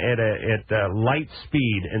going at light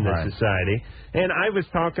speed in the society. And I was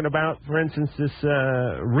talking about, for instance, this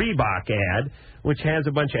Reebok ad, which has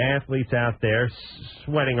a bunch of athletes out there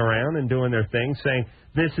sweating around and doing their thing, saying,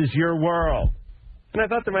 "This is your world." And I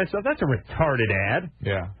thought to myself, that's a retarded ad.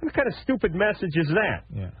 Yeah. What kind of stupid message is that?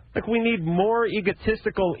 Yeah. Like we need more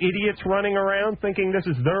egotistical idiots running around thinking this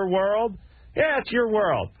is their world? Yeah, it's your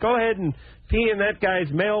world. Go ahead and pee in that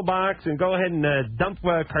guy's mailbox and go ahead and dump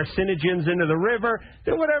carcinogens into the river.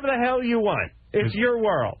 Do whatever the hell you want. It's your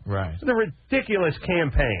world. Right. It's a ridiculous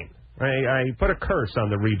campaign. I put a curse on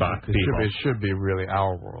the Reebok people. It should be really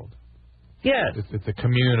our world. Yes. It's a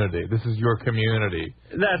community. This is your community.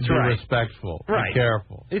 That's right. Be respectful. Right. Be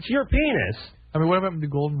careful. It's your penis. I mean, what about the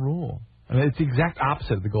golden rule? I mean, it's the exact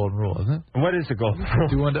opposite of the golden rule, isn't it? What is the golden rule?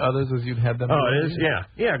 Do unto others as you'd have them do. Oh, it is? Yeah.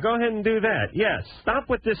 Yeah, go ahead and do that. Yes. Stop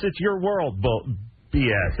with this it's your world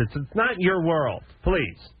BS. It's not your world.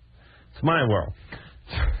 Please. It's my world.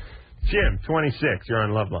 Jim, 26. You're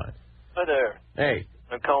on Loveline. Hi there. Hey.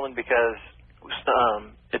 I'm calling because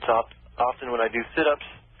it's often when I do sit-ups,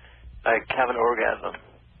 I have an orgasm.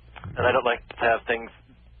 And I don't like to have things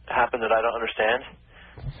happen that I don't understand.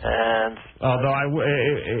 And although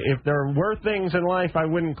if there were things in life I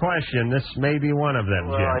wouldn't question, this may be one of them,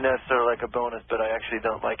 well, Jim. I know it's sort of like a bonus, but I actually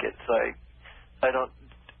don't like it. So I don't.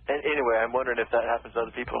 Anyway, I'm wondering if that happens to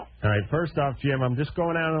other people. All right, first off, Jim, I'm just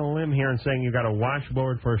going out on a limb here and saying you got a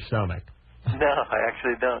washboard for a stomach. No, I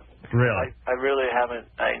actually don't. Really? I really haven't.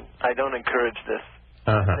 I don't encourage this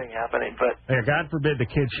thing happening, but God forbid the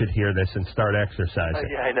kids should hear this and start exercising.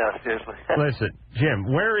 Yeah, I know, seriously. Listen,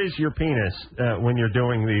 Jim, where is your penis when you're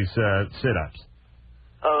doing these sit-ups?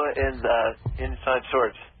 Oh, inside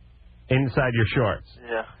shorts. Inside your shorts?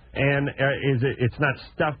 Yeah. And it's not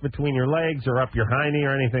stuffed between your legs or up your hiney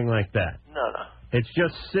or anything like that? No. It's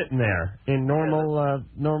just sitting there in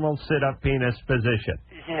normal sit-up penis position?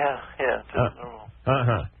 Yeah, it's normal.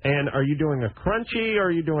 Uh-huh. And are you doing a crunchy or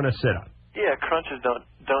are you doing a sit-up? Yeah, crunches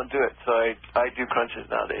don't do it, so I do crunches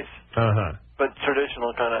nowadays. Uh-huh. But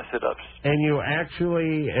traditional kind of sit-ups. And you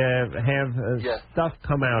actually have stuff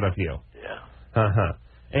come out of you? Yeah. Uh-huh.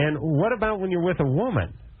 And what about when you're with a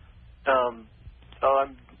woman?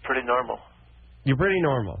 I'm pretty normal. You're pretty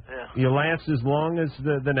normal? Yeah. You last as long as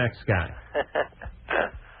the next guy?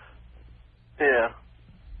 Yeah.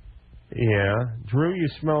 Yeah. Drew, you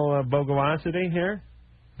smell bogosity here?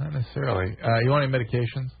 Not necessarily. You want any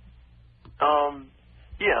medications?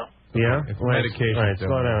 Yeah. Yeah? It's medication. All right,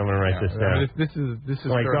 slow down. I'm going to write this down. I mean, this is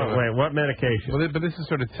wait, sort of wait, what medication? Well, but this is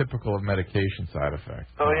sort of typical of medication side effects.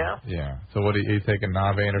 Oh, yeah? Yeah. So what, are you taking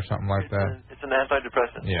Navane or something like that? It's an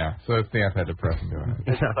antidepressant. Yeah, so it's the antidepressant doing it.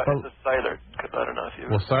 It's a Cylert. I don't know if you...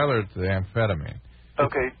 Well, Cyler's the amphetamine.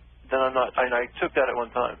 Okay, then I'm not... I took that at one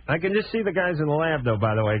time. I can just see the guys in the lab, though,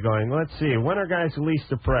 by the way, going, let's see, when are guys least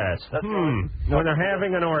depressed? When they're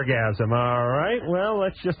having an orgasm. All right, well,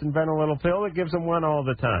 let's just invent a little pill that gives them one all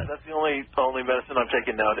the time. That's the only medicine I'm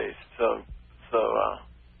taking nowadays.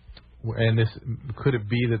 And this, could it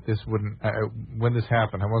be that this wouldn't... when this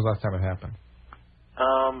happened, when was the last time it happened?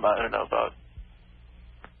 I don't know, about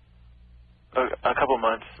a couple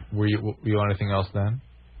months. Were you on anything else then?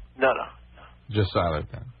 No. Just Cylert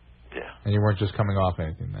then? Yeah. And you weren't just coming off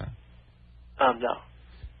anything then? No.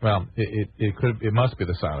 Well, it must be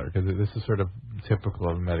the Cylert, because this is sort of typical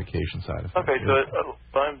of medication side effects. Okay, so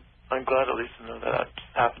I'm glad at least to know that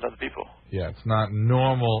happened to other people. Yeah, it's not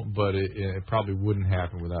normal, but it probably wouldn't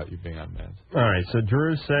happen without you being on meds. All right, so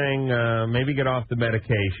Drew's saying maybe get off the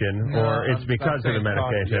medication, or it's because of the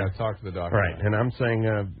medication. Talk to the doctor. Right, and I'm saying,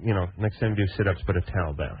 next time you do sit-ups, put a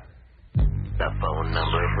towel down. The phone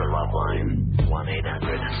number for Loveline,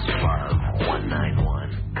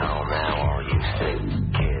 1-800-LOVE-191. Call now, all you sick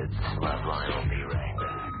kids. Loveline will be right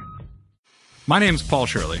back. My name's Paul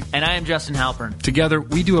Shirley. And I am Justin Halpern. Together,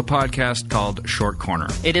 we do a podcast called Short Corner.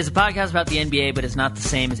 It is a podcast about the NBA, but it's not the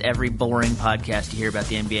same as every boring podcast you hear about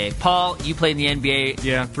the NBA. Paul, you played in the NBA.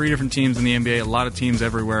 Yeah, 3 different teams in the NBA, a lot of teams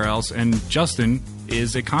everywhere else, and Justin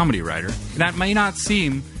is a comedy writer. That may not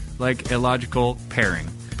seem like a logical pairing,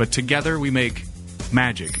 but together we make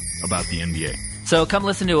magic about the NBA. So come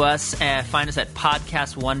listen to us. Find us at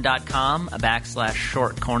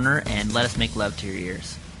podcast1.com/short corner and let us make love to your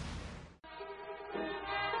ears.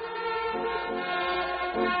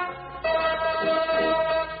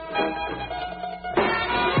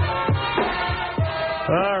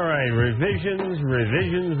 All right, revisions.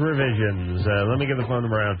 Let me get the phone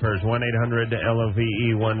number out first.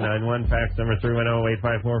 1-800-LOVE-191. Fax number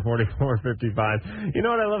 310-854-4455. You know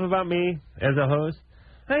what I love about me as a host?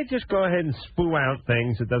 I just go ahead and spew out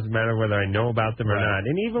things. It doesn't matter whether I know about them or not.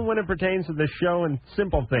 And even when it pertains to the show and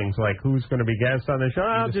simple things like who's going to be guests on the show,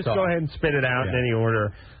 I'll just go ahead and spit it out in any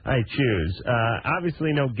order I choose.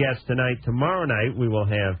 Obviously, no guest tonight. Tomorrow night, we will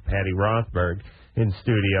have Patty Rothberg in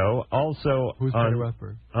studio. Also, who's Patty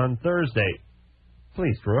Rothberg? On Thursday.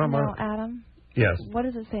 Please, Drew. No, Adam. Yes. What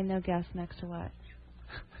does it say? No guest next to what?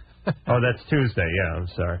 Oh, that's Tuesday. Yeah, I'm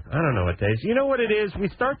sorry. I don't know what days. You know what it is? We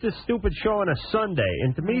start this stupid show on a Sunday,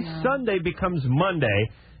 and to me, Sunday becomes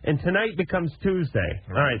Monday, and tonight becomes Tuesday.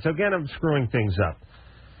 All right, so again, I'm screwing things up.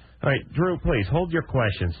 All right, Drew, please, hold your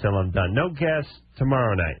questions till I'm done. No guests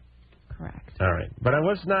tomorrow night. Correct. All right, but I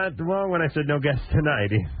was not wrong when I said no guests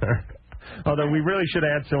tonight either. Although we really should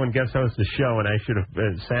have had someone guest host the show, and I should have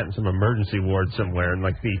sat in some emergency ward somewhere in,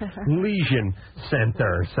 like, the Legion Center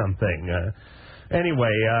or something.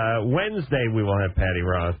 Anyway, Wednesday we will have Patty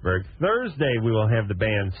Rothberg. Thursday we will have the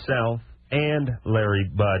band Self and Larry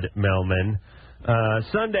Bud Melman.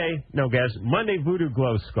 Sunday, no guests. Monday, Voodoo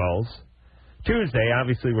Glow Skulls. Tuesday,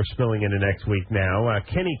 obviously we're spilling into next week now.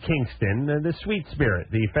 Kenny Kingston, the Sweet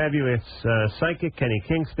Spirit, the fabulous psychic Kenny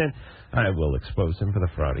Kingston. I will expose him for the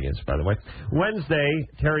fraudians, by the way. Wednesday,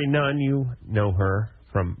 Terry Nunn, you know her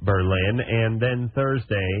from Berlin. And then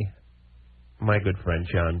Thursday, my good friend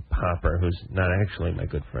John Popper, who's not actually my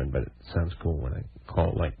good friend, but it sounds cool when I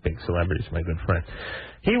call like big celebrities my good friend.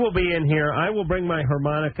 He will be in here. I will bring my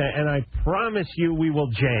harmonica, and I promise you we will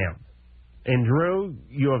jam. And Drew,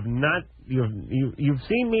 you've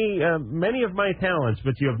seen me many of my talents,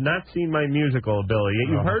 but you have not seen my musical ability.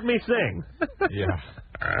 You've heard me sing. Yeah.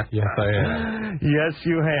 Yes, I have. Yes,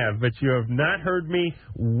 you have, but you have not heard me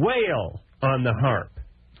wail on the harp.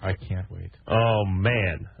 I can't wait. Oh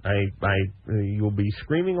man, you'll be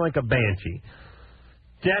screaming like a banshee.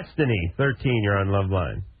 Destiny, 13, you're on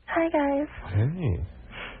Loveline. Hi guys. Hey.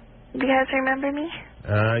 Do you guys remember me?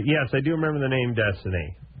 Yes, I do remember the name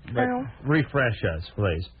Destiny. But refresh us,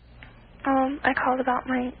 please. I called about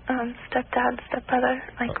my stepbrother,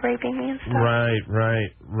 like raping me and stuff.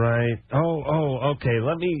 Right. Oh, okay.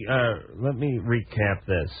 Let me recap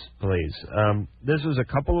this, please. This was a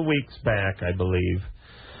couple of weeks back, I believe.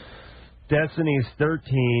 Destiny's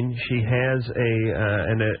 13. She has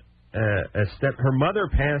a step. Her mother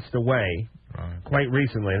passed away quite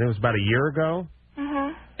recently. I think it was about a year ago.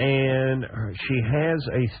 Mhm. And she has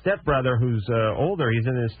a stepbrother who's older. He's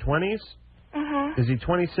in his 20s. Mhm. Is he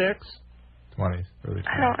 26? 20s. Early 20s.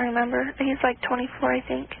 I don't remember. He's like 24, I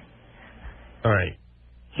think. All right.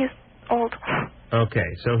 He's old.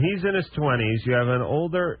 Okay, so he's in his 20s. You have an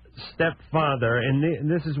older stepfather, and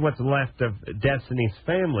this is what's left of Destiny's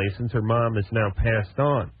family since her mom is now passed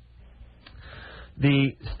on.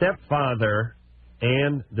 The stepfather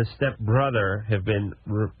and the stepbrother have been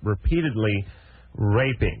repeatedly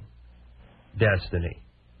raping Destiny.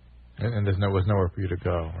 And there was nowhere for you to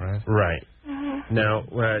go, right? Right. Now,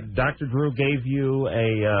 Dr. Drew gave you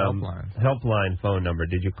a helpline phone number.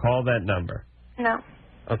 Did you call that number? No.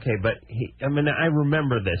 Okay, but I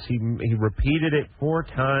remember this. He repeated it 4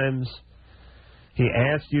 times. He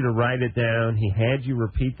asked you to write it down. He had you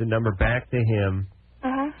repeat the number back to him,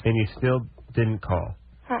 and you still didn't call.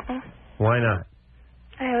 Why not?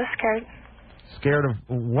 I was scared. Scared of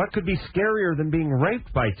what could be scarier than being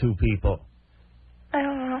raped by 2 people? I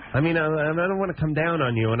don't know. I mean, I don't want to come down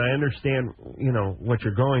on you, and I understand, what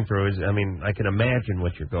you're going through. I can imagine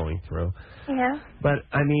what you're going through. Yeah. But,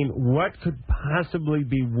 what could possibly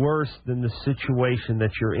be worse than the situation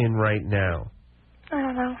that you're in right now? I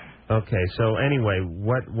don't know. Okay, so anyway,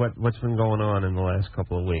 what's been going on in the last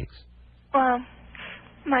couple of weeks? Well,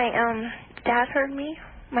 my dad heard me,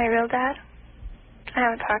 my real dad. I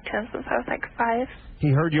haven't talked to him since I was like 5.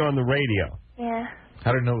 He heard you on the radio. Yeah.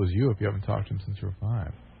 How did he know it was you if you haven't talked to him since you were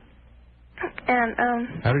 5? And,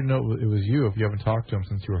 How did he know it was you if you haven't talked to him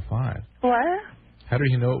since you were 5? What? How did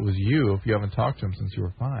he know it was you if you haven't talked to him since you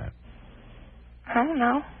were 5? I don't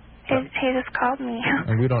know. He just called me.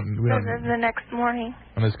 And we don't. The next morning.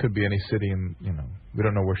 And this could be any city, and we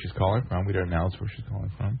don't know where she's calling from. We don't announce where she's calling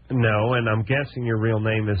from. No, and I'm guessing your real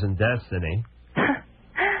name isn't Destiny.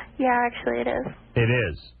 Yeah, actually it is. It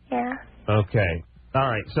is? Yeah. Okay. All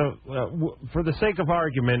right, so for the sake of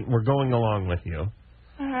argument, we're going along with you.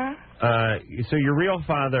 So your real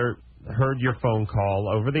father heard your phone call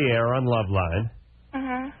over the air on Loveline.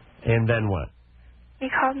 And then what? He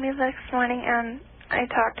called me the next morning, and I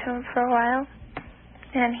talked to him for a while.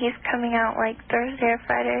 And he's coming out like Thursday or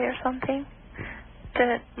Friday or something.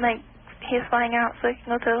 He's flying out so he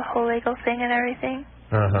can go through the whole legal thing and everything.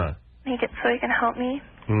 So he can help me.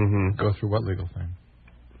 Go through what legal thing?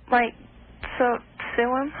 Sue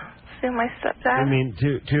him. Sue my stepdad. I mean,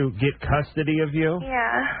 to get custody of you?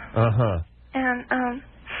 Yeah. And,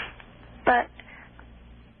 but,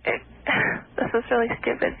 this is really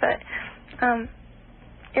stupid, but,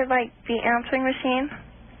 the answering machine,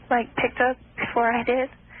 picked up before I did,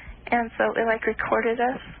 and so it, recorded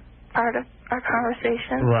us, part of our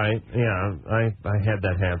conversation. Right, yeah, I had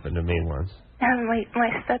that happen to me once. And my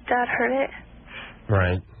stepdad heard it.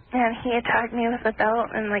 Right. And he attacked me with a belt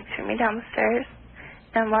and, threw me down the stairs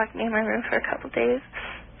and locked me in my room for a couple days.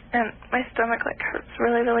 And my stomach, hurts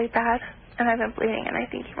really, really bad. And I've been bleeding, and I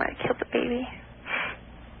think he might have killed the baby.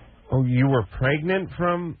 Oh, you were pregnant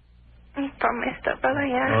from? From my stepbrother,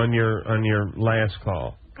 yeah. On your last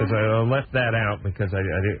call. Because I left that out because I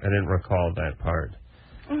didn't recall that part.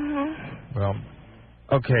 Well,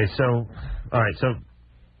 okay, so, all right, so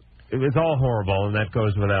it was all horrible, and that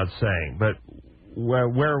goes without saying. But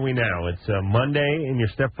where are we now? It's Monday, and your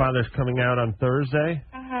stepfather's coming out on Thursday?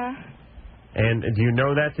 And do you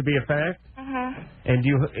know that to be a fact? And do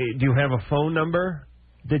you have a phone number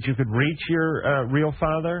that you could reach your real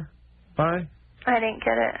father by? I didn't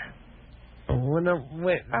get it. Oh, no,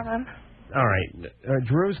 wait. All right.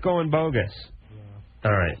 Drew's going bogus.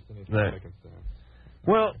 All right.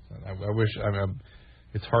 Well, I wish.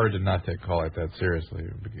 It's hard to not take a call like that seriously,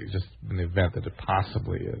 just in the event that it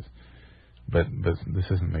possibly is. But this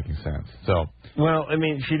isn't making sense. So. Well, I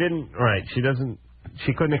mean, she didn't. Right. She doesn't.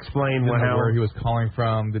 She couldn't explain where he was calling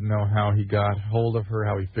from. Didn't know how he got hold of her.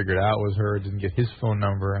 How he figured out it was her. Didn't get his phone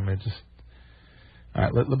number. I mean, just. All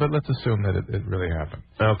right, but let's assume that it really happened.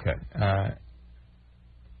 Okay.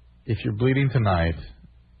 If you're bleeding tonight,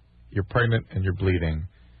 you're pregnant and you're bleeding,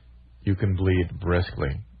 you can bleed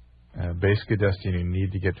briskly. Basically, Destiny, you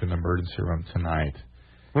need to get to an emergency room tonight.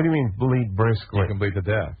 What do you mean bleed briskly? You can bleed to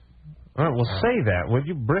death. All right, well, say that. Would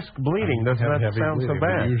you brisk bleeding? Doesn't that sound so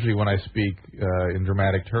bad? But usually when I speak in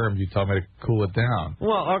dramatic terms, you tell me to cool it down.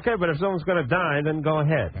 Well, okay, but if someone's going to die, then go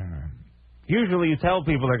ahead. Usually you tell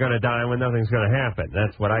people they're going to die when nothing's going to happen.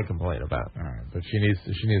 That's what I complain about. All right, but she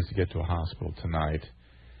needs to get to a hospital tonight.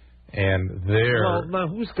 And there... Well, now,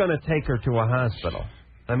 who's going to take her to a hospital?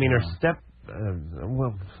 I mean, her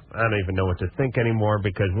well, I don't even know what to think anymore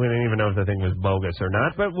because we don't even know if the thing was bogus or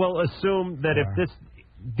not. But we'll assume that if this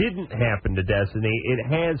didn't happen to Destiny, it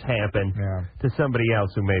has happened to somebody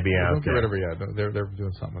else who may be out there. Don't get rid of her yet. They're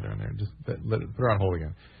doing something with her in there. Just put her on hold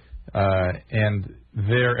again. And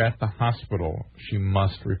there at the hospital, she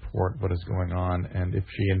must report what is going on. And if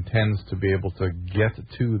she intends to be able to get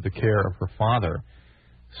to the care of her father,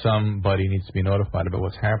 somebody needs to be notified about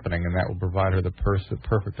what's happening, and that will provide her the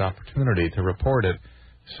perfect opportunity to report it,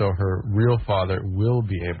 so her real father will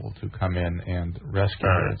be able to come in and rescue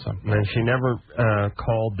her at some point. And she never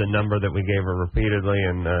called the number that we gave her repeatedly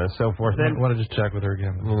and so forth. I want to just check with her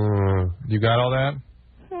again. You got all that?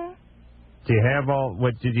 Do you have all...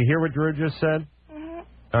 Did you hear what Drew just said?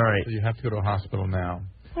 All right. So you have to go to a hospital now.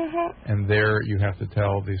 And there you have to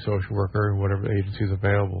tell the social worker, whatever agency is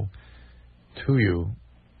available, to you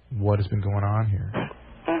what has been going on here.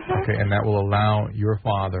 Okay, and that will allow your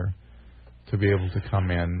father to be able to come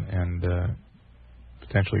in and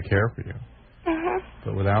potentially care for you.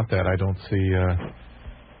 But without that, I don't see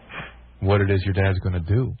what it is your dad's going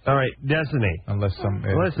to do. All right, Destiny. Unless some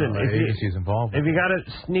agency is involved. If you got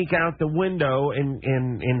to sneak out the window and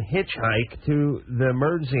hitchhike to the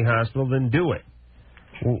emergency hospital, then do it.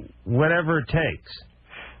 Whatever it takes.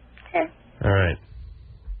 Okay. All right.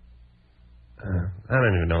 I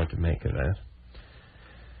don't even know what to make of that.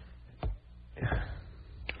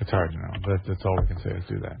 It's hard to know. That's all we can say is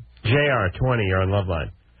do that. JR, 20, you're on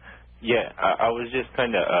Loveline. Yeah, I was just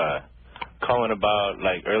kind of calling about,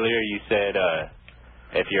 like, earlier you said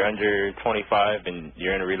if you're under 25 and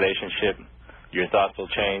you're in a relationship, your thoughts will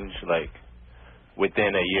change, like,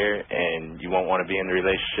 within a year, and you won't want to be in the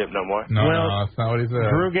relationship no more? No, that's not what he said.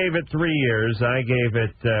 Drew gave it 3 years. I gave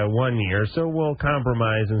it 1 year, so we'll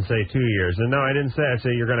compromise and say 2 years. And no, I didn't say. I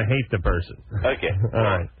said you're going to hate the person. Okay. All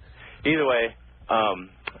right. Either way,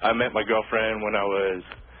 I met my girlfriend when I was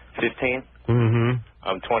 15. Mm-hmm.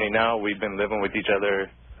 I'm 20 now. We've been living with each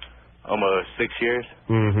other almost 6 years.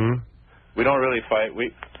 Mm-hmm. We don't really fight.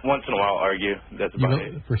 We once in a while argue. That's about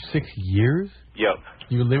it. For 6 years? Yep.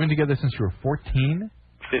 You were living together since you were 14?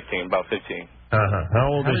 15, about 15. How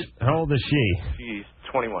old is she? She's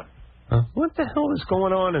 21. What the hell is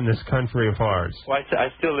going on in this country of ours? Well, I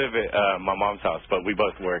still live at my mom's house, but we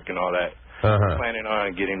both work and all that. We're planning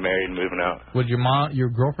on getting married and moving out. Would your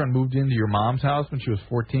girlfriend moved into your mom's house when she was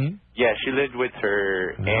 14? Yeah, she lived with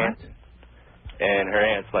her aunt, and her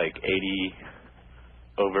aunt's like 80,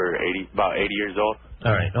 about 80 years old.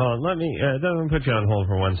 All right. Let me put you on hold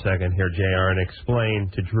for 1 second here, JR, and explain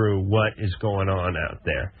to Drew what is going on out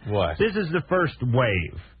there. What? This is the first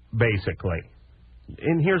wave, basically.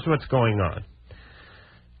 And here's what's going on.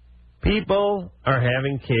 People are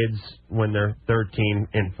having kids when they're 13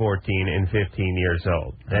 and 14 and 15 years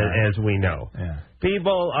old, as we know. Yeah.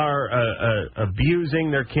 People are abusing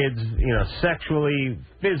their kids, sexually,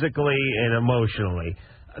 physically, and emotionally.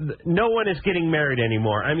 No one is getting married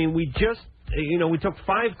anymore. I mean, we just... we took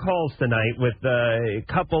 5 calls tonight with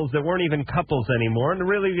couples that weren't even couples anymore, and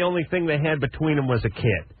really the only thing they had between them was a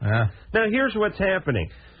kid. Now, here's what's happening.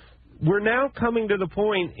 We're now coming to the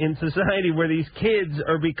point in society where these kids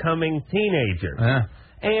are becoming teenagers.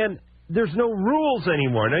 And there's no rules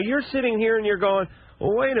anymore. Now, you're sitting here and you're going,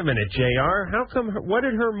 well, wait a minute, JR. How come? What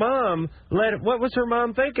was her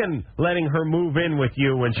mom thinking letting her move in with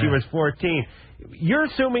you when she was 14? You're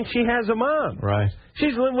assuming she has a mom. Right.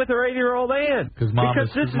 She's living with her 80-year-old aunt. Because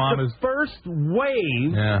this is the first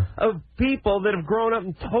wave of people that have grown up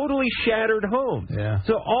in totally shattered homes. Yeah.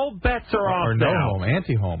 So all bets are off or now. no home,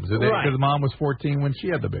 anti-homes. Because mom was 14 when she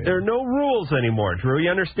had the baby. There are no rules anymore, Drew. You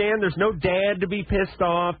understand? There's no dad to be pissed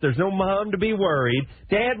off. There's no mom to be worried.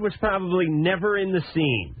 Dad was probably never in the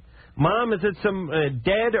scene. Mom is at some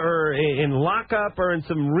dead or in lockup or in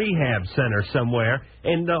some rehab center somewhere,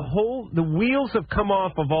 and the wheels have come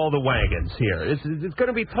off of all the wagons here. It's going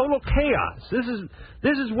to be total chaos.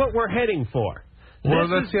 This is what we're heading for. Well,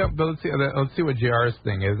 let's see what JR's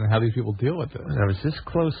thing is and how these people deal with this. I was this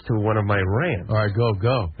close to one of my rants. All right,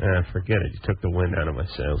 go. Forget it. You took the wind out of my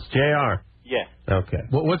sails. JR. Yeah. Okay.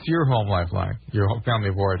 What's your home life like? Your family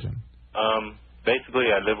of origin? Basically,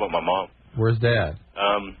 I live with my mom. Where's Dad?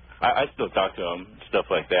 I still talk to him, stuff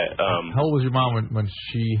like that. How old was your mom when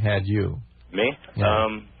she had you? Me?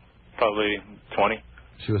 Yeah. Probably 20.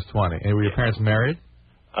 She was 20. And were your parents married?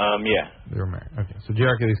 Yeah. They were married. Okay. So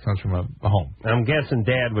JR at least comes from a home. I'm guessing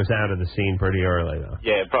Dad was out of the scene pretty early, though.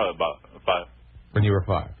 Yeah, probably about 5. When you were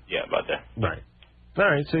 5? Yeah, about that. Right. All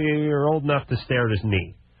right, so you're old enough to stare at his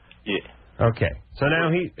knee. Yeah. Okay. So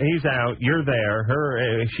now he's out. You're there.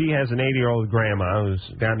 She has an 80-year-old grandma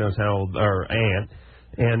who's God knows how old, or aunt.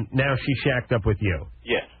 And now she's shacked up with you.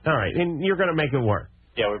 Yeah. All right, and you're going to make it work.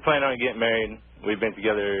 Yeah, we're planning on getting married. We've been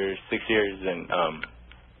together 6 years, and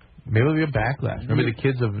maybe there'll be a backlash. Maybe the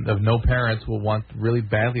kids of no parents will want really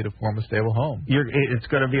badly to form a stable home. It's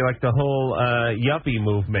going to be like the whole yuppie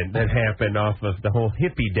movement that happened off of the whole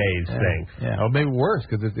hippie days thing. Yeah, or maybe worse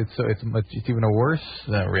because it's even a worse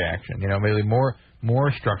reaction. Maybe more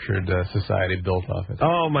more structured society built off it.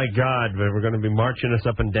 Oh, my God. We're going to be marching us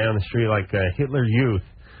up and down the street like Hitler Youth.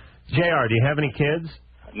 JR, do you have any kids?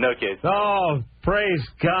 No kids. Oh, praise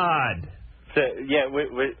God. So, yeah, we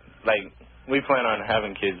plan on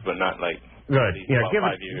having kids, but not like... Good. Yeah, give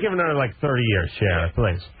 5 years. it another 30 years, JR,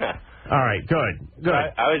 please. All right, good.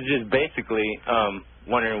 I was just basically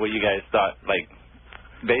wondering what you guys thought. Like,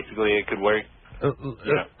 basically, it could work.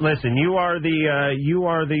 Listen, you are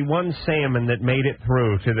the one salmon that made it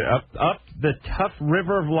through to the up the tough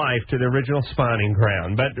river of life to the original spawning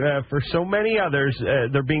ground. But for so many others,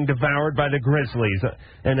 they're being devoured by the grizzlies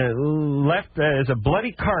and left as a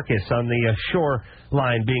bloody carcass on the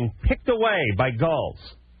shoreline, being picked away by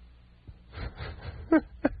gulls.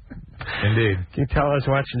 Indeed. Can you tell us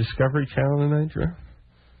watching Discovery Channel tonight, Drew?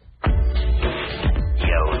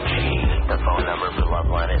 The phone number for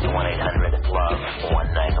Loveline is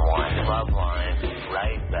 1-800-LOVE-191. Loveline,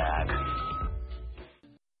 right back.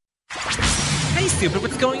 Hey, stupid,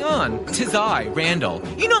 what's going on? 'Tis I, Randall.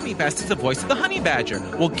 You know me best as the voice of the honey badger.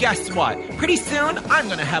 Well, guess what? Pretty soon, I'm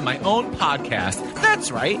going to have my own podcast. That's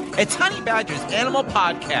right. It's Honey Badger's Animal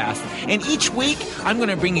Podcast. And each week, I'm going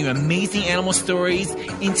to bring you amazing animal stories,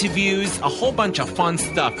 interviews, a whole bunch of fun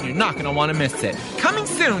stuff. You're not going to want to miss it. Coming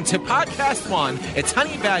soon to Podcast One, it's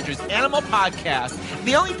Honey Badger's Animal Podcast.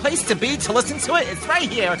 The only place to be to listen to it is right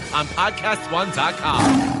here on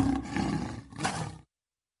PodcastOne.com.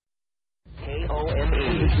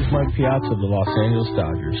 This is Mike Piazza of the Los Angeles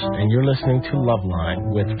Dodgers, and you're listening to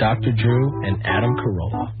Loveline with Dr. Drew and Adam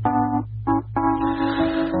Carolla.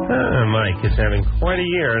 Mike is having quite a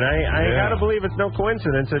year, and I got to believe it's no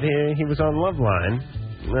coincidence that he was on Loveline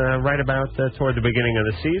right about toward the beginning of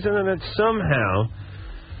the season, and that somehow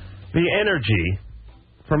the energy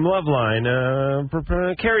from Loveline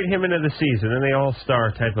carried him into the season, and the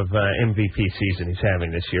all-star type of MVP season he's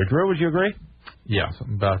having this year. Drew, would you agree? Yeah,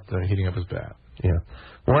 something about heating up his bat. Yeah.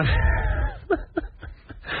 What?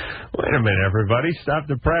 Wait a minute, everybody. Stop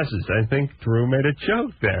the presses. I think Drew made a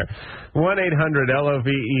joke there.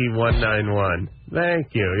 1-800-LOVE-191.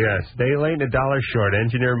 Thank you. Yes. Day late and $1 short.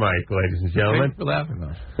 Engineer Mike, ladies and gentlemen. Thanks for laughing,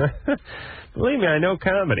 though. Believe me, I know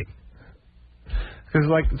comedy. Because,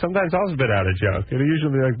 sometimes I'll spit out a joke. It'll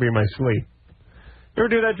usually be in my sleep. You ever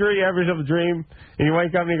do that, Drew? You have yourself a dream, and you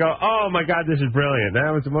wake up and you go, oh, my God, this is brilliant.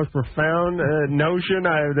 That was the most profound notion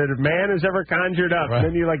that a man has ever conjured up. Right. And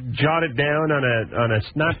then you, jot it down on a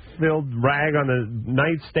snot-filled rag on the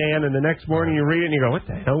nightstand, and the next morning you read it and you go, what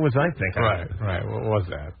the hell was I thinking? Right. What was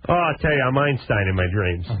that? Oh, I'll tell you, I'm Einstein in my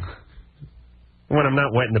dreams. When I'm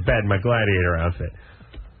not wet in the bed in my gladiator outfit.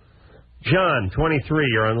 John, 23,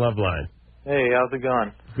 you're on Loveline. Hey, how's it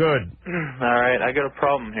going? Good. All right, I got a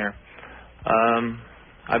problem here.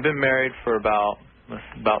 I've been married for about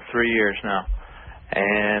 3 years now,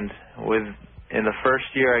 and in the first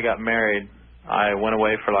year I got married, I went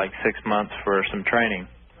away for 6 months for some training,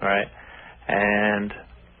 right? And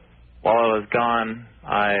while I was gone,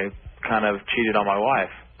 I kind of cheated on my wife.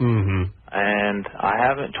 Mm-hmm. And I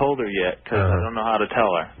haven't told her yet because I don't know how to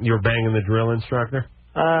tell her. You were banging the drill instructor?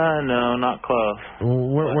 No, not close.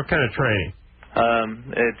 What kind of training?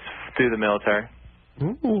 It's through the military.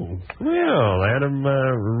 Ooh, well, Adam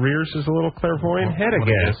rears his little clairvoyant head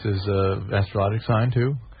again. This is astrologic sign,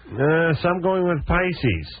 too? So I'm going with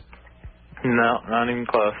Pisces. No, not even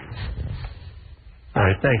close. All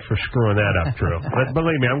right, thanks for screwing that up, Drew. But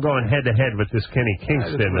believe me, I'm going head-to-head with this Kenny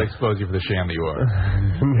Kingston. I will expose you for the sham that you are.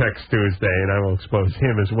 Next Tuesday, and I will expose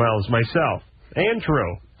him as well as myself. And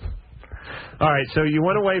Drew. All right, so you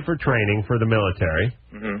went away for training for the military.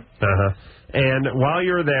 Mm-hmm. Uh-huh. And while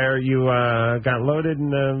you were there, you got loaded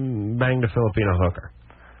and banged a Filipino hooker.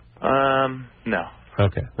 No.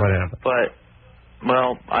 Okay, what happened?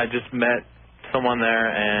 Well, I just met someone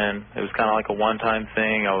there, and it was kind of like a one-time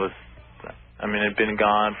thing. I'd been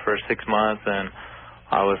gone for 6 months, and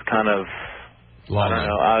I was kind of... Lonely. I don't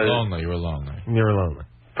know. Lonely. You were lonely. You were lonely.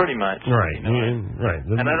 Pretty much. Right. Right.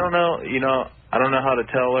 And I don't know, I don't know how to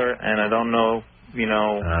tell her, and I don't know...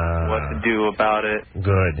 what to do about it.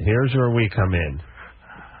 Good. Here's where we come in.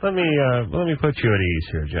 Let me put you at ease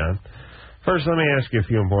here, John. First, let me ask you a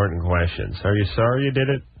few important questions. Are you sorry you did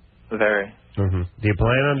it? Very. Mm-hmm. Do you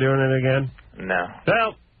plan on doing it again? No.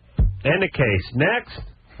 Well, end of case. Next,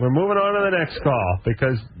 we're moving on to the next call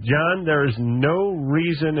because, John, there is no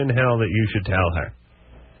reason in hell that you should tell her.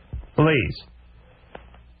 Please.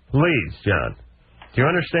 Please, John. Do you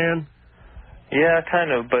understand? Yeah,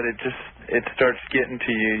 kind of, but it starts getting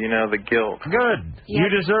to you, the guilt. Good. Yep. You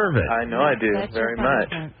deserve it. I know I do. That's very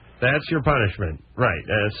much. That's your punishment. Right.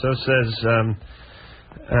 So says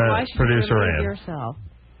Why should producer you relieve Ann. yourself?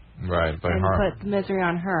 Right, by and her. put the misery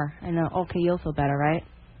on her. And okay, you'll feel better, right?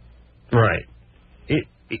 Right.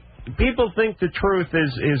 People think the truth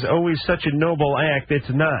is always such a noble act. It's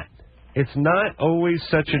not. It's not always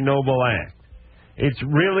such a noble act. It's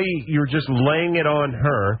really, you're just laying it on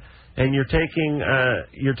her, and you're taking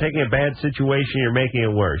a bad situation, you're making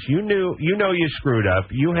it worse. You know you screwed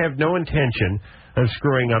up. You have no intention of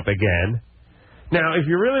screwing up again. Now, if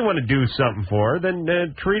you really want to do something for her, then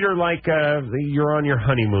treat her like you're on your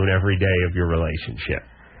honeymoon every day of your relationship.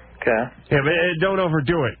 Okay. Yeah, but don't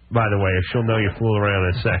overdo it, by the way, or she'll know you fool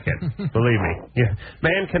around in a second. Believe me. Yeah.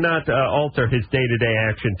 Man cannot alter his day-to-day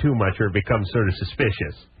action too much or it becomes sort of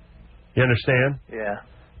suspicious. You understand? Yeah.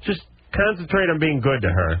 Just concentrate on being good to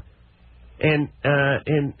her. And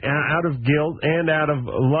out of guilt and out of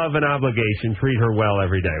love and obligation, treat her well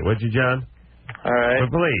every day. Would you, John? All right.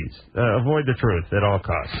 But please, avoid the truth at all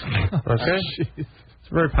costs. Okay? It's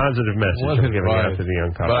a very positive message I'm giving out to the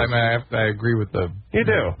young couple. But I mean, I agree with the... You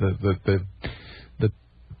do. The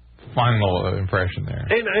final impression there.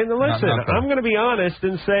 And listen, I'm going to be honest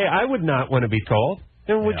and say I would not want to be told.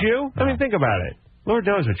 And would you? I mean, think about it. Lord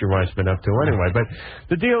knows what your wife's been up to anyway. But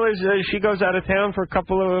the deal is she goes out of town for a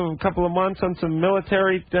couple of months on some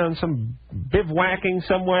military, some bivouacking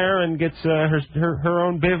somewhere and gets her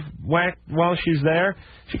own bivouac while she's there.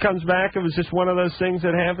 She comes back. It was just one of those things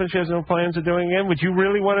that happened. She has no plans of doing it. Would you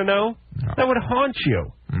really want to know? No. That would haunt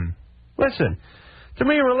you. Listen, to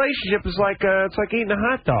me, a relationship is like it's like eating a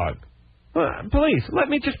hot dog. Please, let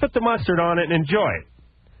me just put the mustard on it and enjoy it.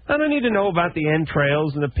 I don't need to know about the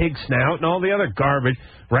entrails and the pig snout and all the other garbage,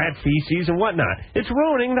 rat feces and whatnot. It's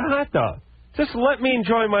ruining the hot dog. Just let me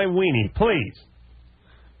enjoy my weenie, please.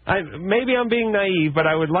 Maybe I'm being naive, but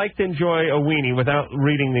I would like to enjoy a weenie without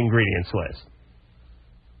reading the ingredients list.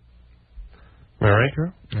 All right,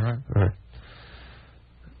 Drew? All right.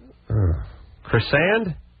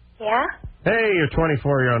 Chrisand? Yeah? Hey, you're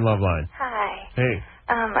 24. You're on Love Line. Hi. Hey.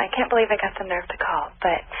 I can't believe I got the nerve to call,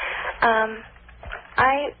 but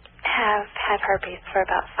I have had herpes for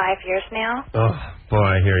about 5 years now. Oh, boy,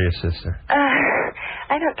 I hear you, sister.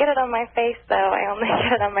 I don't get it on my face, though. I only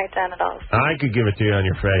get it on my genitals. I could give it to you on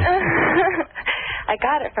your face. I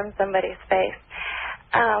got it from somebody's face.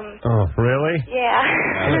 Oh, really? Yeah.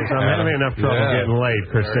 I'm having enough trouble getting laid,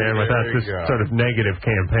 Chrisanne, without this sort of negative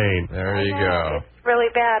campaign. There you go. It's really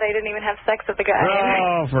bad. I didn't even have sex with the guy.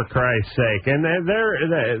 Oh, for Christ's sake. And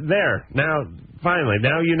there. Now, finally,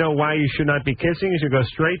 now you know why you should not be kissing. You should go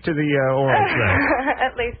straight to the oral sex.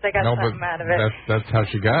 At least I got something out of it. That's how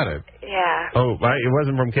she got it. Yeah. Oh, it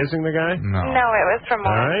wasn't from kissing the guy? No, it was from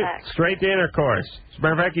oral All right, sex. straight to intercourse. As a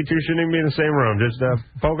matter of fact, you two shouldn't even be in the same room. Just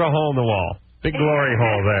poke a hole in the wall. Big glory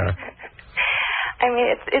hole there. I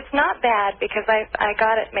mean, it's not bad because I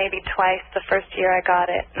got it maybe twice the first year I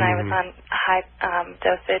got it, and I was on high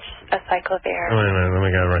dosage acyclovir. Wait a minute, let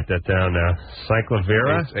me gotta write that down now.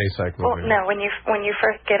 Cyclovira? Acyclovir. Well, no, when you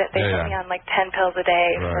first get it, they put me on like 10 pills a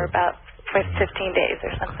day for about 15 days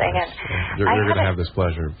or something. And you're going to have this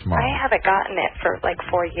pleasure tomorrow. I haven't gotten it for like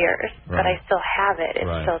 4 years, but I still have it.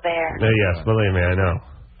 It's still there. Yes, believe me, I know.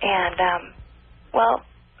 And well,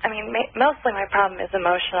 I mean, mostly my problem is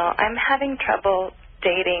emotional. I'm having trouble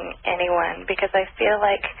dating anyone because I feel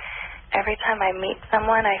like every time I meet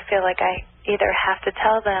someone, I feel like I either have to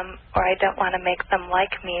tell them or I don't want to make them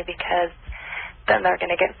like me because then they're going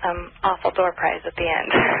to get some awful door prize at the end.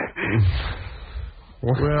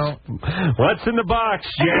 Well, what's in the box,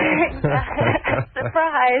 Jay?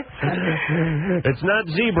 Surprise. It's not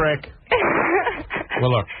Z-Brick. Well,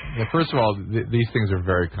 look, first of all, these things are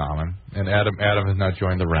very common, and Adam has not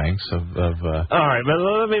joined the ranks of All right, but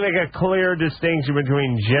let me make a clear distinction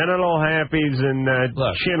between genital happies and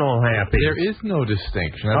chinal happies. There is no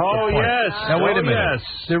distinction. That's the point. Yes. Now, wait a minute. Yes.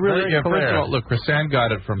 There really, Very first clear. of all, look, Chrisanne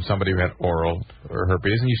got it from somebody who had oral or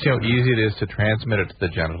herpes, and you see how easy it is to transmit it to the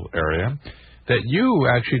genital area. That you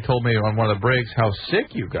actually told me on one of the breaks how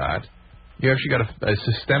sick you got. You actually got a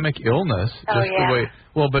systemic illness. Oh, just the way.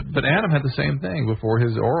 Well, but Adam had the same thing before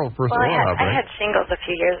his first oral outbreak. I had shingles a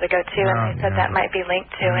few years ago, too, and they said that might be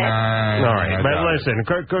linked to it. All right, but listen,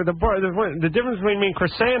 the difference between me and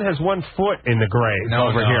Chrisanne has 1 foot in the grave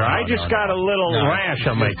over here. I just got a little rash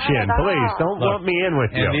on my chin. Please, don't lump me in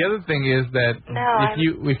with you. And the other thing is that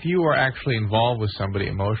if you are actually involved with somebody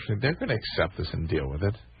emotionally, they're going to accept this and deal with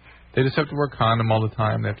it. They just have to wear condom all the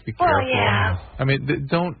time. They have to be careful. Yeah. I mean,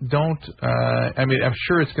 don't. I mean, I'm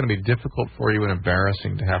sure it's going to be difficult for you and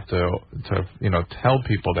embarrassing to have to tell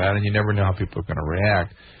people that, and you never know how people are going to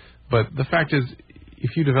react. But the fact is,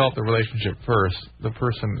 if you develop the relationship first, if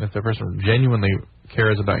the person genuinely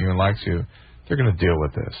cares about you and likes you, they're going to deal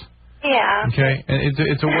with this. Yeah. Okay, and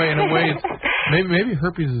it's a way. In a way, Maybe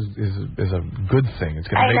herpes is a good thing. It's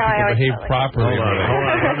going to make people behave properly.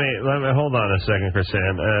 Hold on a second,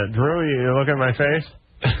 Chrisanne. Drew, you look at my face?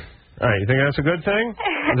 All right, you think that's a good thing?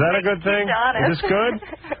 Is that a good thing? Is this good?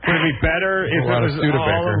 Would it be better if it was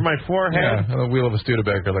all over my forehead? Yeah, the wheel of a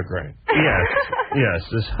Studebaker look great. Yes.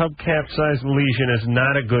 This hubcap-sized lesion is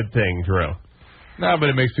not a good thing, Drew. No, but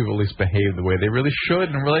it makes people at least behave the way they really should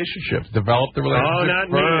in relationships. Develop the relationship not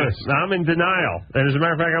first. me. I'm in denial. And as a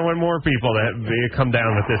matter of fact, I want more people to come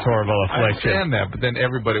down with this horrible affliction. I understand that, but then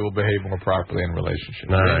everybody will behave more properly in relationships.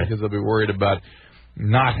 All right. Because they'll be worried about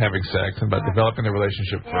not having sex and about developing the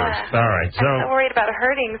relationship first. All right. So I'm not worried about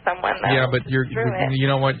hurting someone, though. Yeah, but you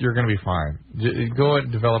know what? You're going to be fine. Go and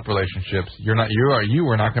develop relationships. You are not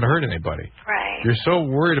going to hurt anybody. Right. You're so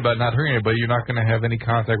worried about not hurting anybody, you're not going to have any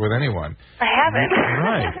contact with anyone. I haven't.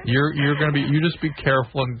 Right. You're going to be. You just be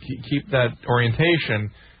careful and keep that orientation.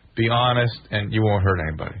 Be honest, and you won't hurt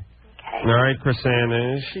anybody. Okay. All right,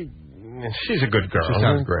 Chrisanne. She's a good girl. She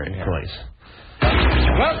sounds great. Yeah. Please.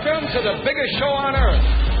 Welcome to the biggest show on earth,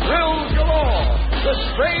 thrills galore, the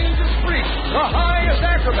strangest freaks, the highest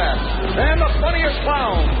acrobats, and the funniest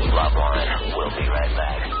clowns. Loveline, we'll be right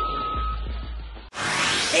back.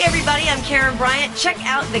 Hey everybody, I'm Karen Bryant. Check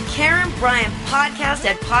out the Karen Bryant podcast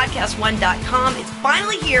at podcast1.com. It's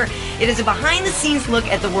finally here. It is a behind-the-scenes look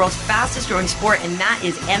at the world's fastest-growing sport, and that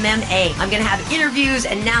is MMA. I'm going to have interviews,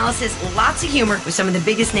 analysis, lots of humor with some of the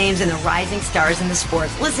biggest names and the rising stars in the sport.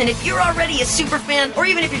 Listen, if you're already a super fan, or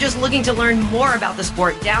even if you're just looking to learn more about the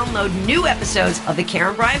sport, download new episodes of the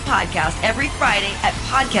Karen Bryant podcast every Friday at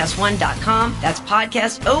podcast1.com. That's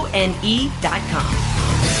podcastone.com.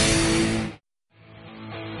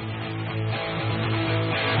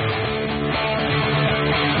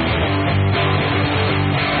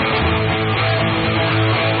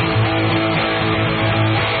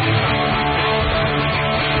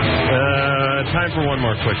 Time for one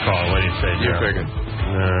more quick call. What do you say, You Joe? figured.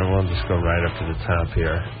 We'll just go right up to the top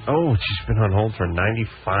here. Oh, she's been on hold for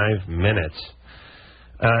 95 minutes.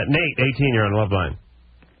 Nate, 18, you're on Love Line.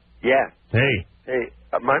 Yeah. Hey. Hey,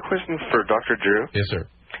 my question's for Dr. Drew. Yes, sir.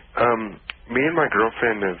 Me and my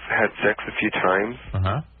girlfriend have had sex a few times,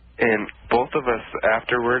 and both of us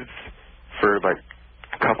afterwards, for like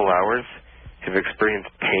a couple hours, have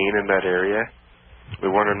experienced pain in that area. We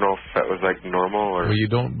want to know if that was like normal or. Well, you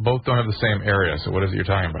both don't have the same area. So what is it you're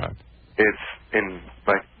talking about? It's in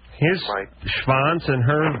like his schwanz and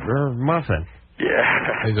her muffin.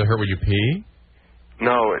 Yeah. Does it hurt when you pee?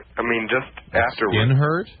 No, I mean just afterwards. Skin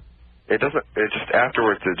hurt? It doesn't. It just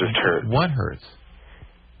afterwards. It just hurts. What hurts?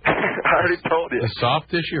 I already told you. The soft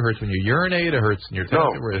tissue hurts when you urinate. It hurts in your it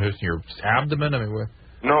hurts in your abdomen. I mean, what?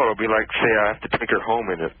 No, it'll be like say I have to take her home,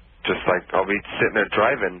 and it just like I'll be sitting there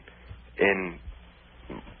driving, and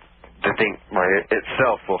the thing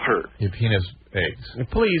itself will hurt. Your penis aches.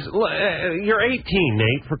 Please, you're 18,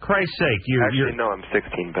 Nate. For Christ's sake, Actually, no, I'm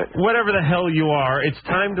 16, but whatever the hell you are, it's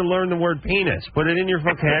time to learn the word penis. Put it in your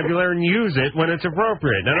vocabulary and use it when it's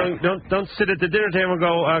appropriate. Now, don't sit at the dinner table and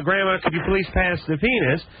go, Grandma, could you please pass the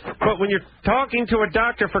penis? But when you're talking to a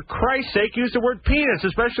doctor, for Christ's sake, use the word penis,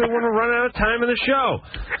 especially when we're running out of time in the show.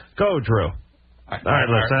 Go, Drew. All right,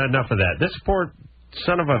 let's enough of that. This poor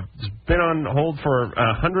son of a been on hold for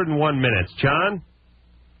 101 minutes. John?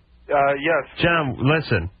 Yes. John,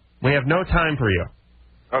 listen. We have no time for you.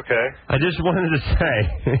 Okay. I just wanted to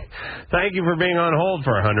say thank you for being on hold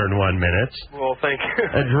for 101 minutes. Well, thank you.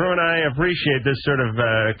 Drew and I appreciate this sort of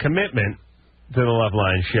commitment to the Love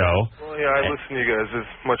Line show. Well, yeah, I listen to you guys as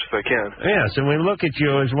much as I can. Yes, and we look at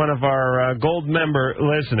you as one of our gold member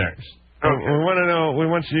listeners. Okay. We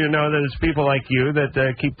want you to know that it's people like you that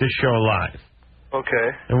keep this show alive.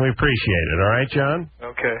 Okay. And we appreciate it. All right, John?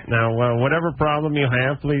 Okay. Now, whatever problem you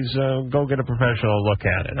have, please go get a professional look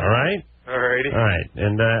at it. All right? All righty. All right.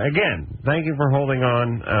 And, again, thank you for holding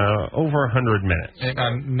on over 100 minutes.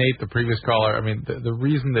 And Nate, the previous caller, I mean, the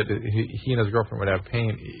reason that he and his girlfriend would have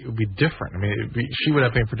pain, it would be different. I mean, she would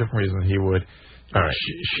have pain for different reasons than he would. All right.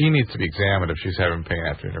 She needs to be examined if she's having pain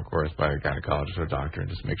after intercourse by a gynecologist or a doctor and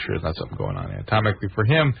just make sure there's not something going on anatomically. For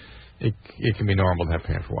him, it can be normal to have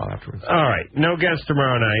pain for a while afterwards. All right. No guests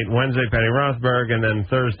tomorrow night. Wednesday, Patty Rothberg, and then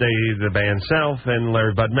Thursday, the band Self and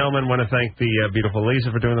Larry Bud Melman. Want to thank the beautiful Lisa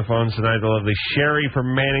for doing the phones tonight, the lovely Sherry for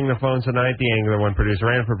manning the phones tonight, the Angular One producer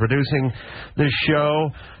Ann for producing the show,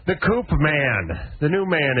 the Coop Man, the new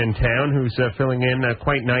man in town who's filling in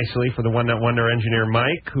quite nicely for the One Nut Wonder engineer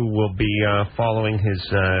Mike, who will be following his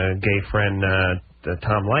gay friend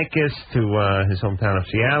Tom Likas to his hometown of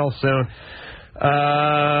Seattle soon.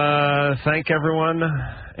 Thank everyone,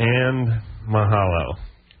 and mahalo.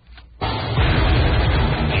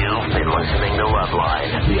 You've been listening to Loveline.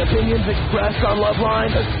 The opinions expressed on Loveline,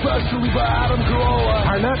 especially by Adam Carolla,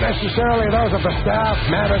 are not necessarily those of the staff,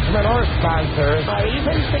 management, or sponsors. or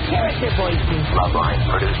even the character voices. Loveline,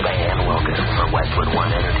 produced by Ann Wilkins for Westwood One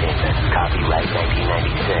Entertainment. Copyright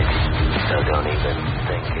 1996. So don't even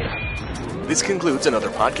think it. This concludes another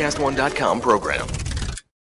PodcastOne.com program.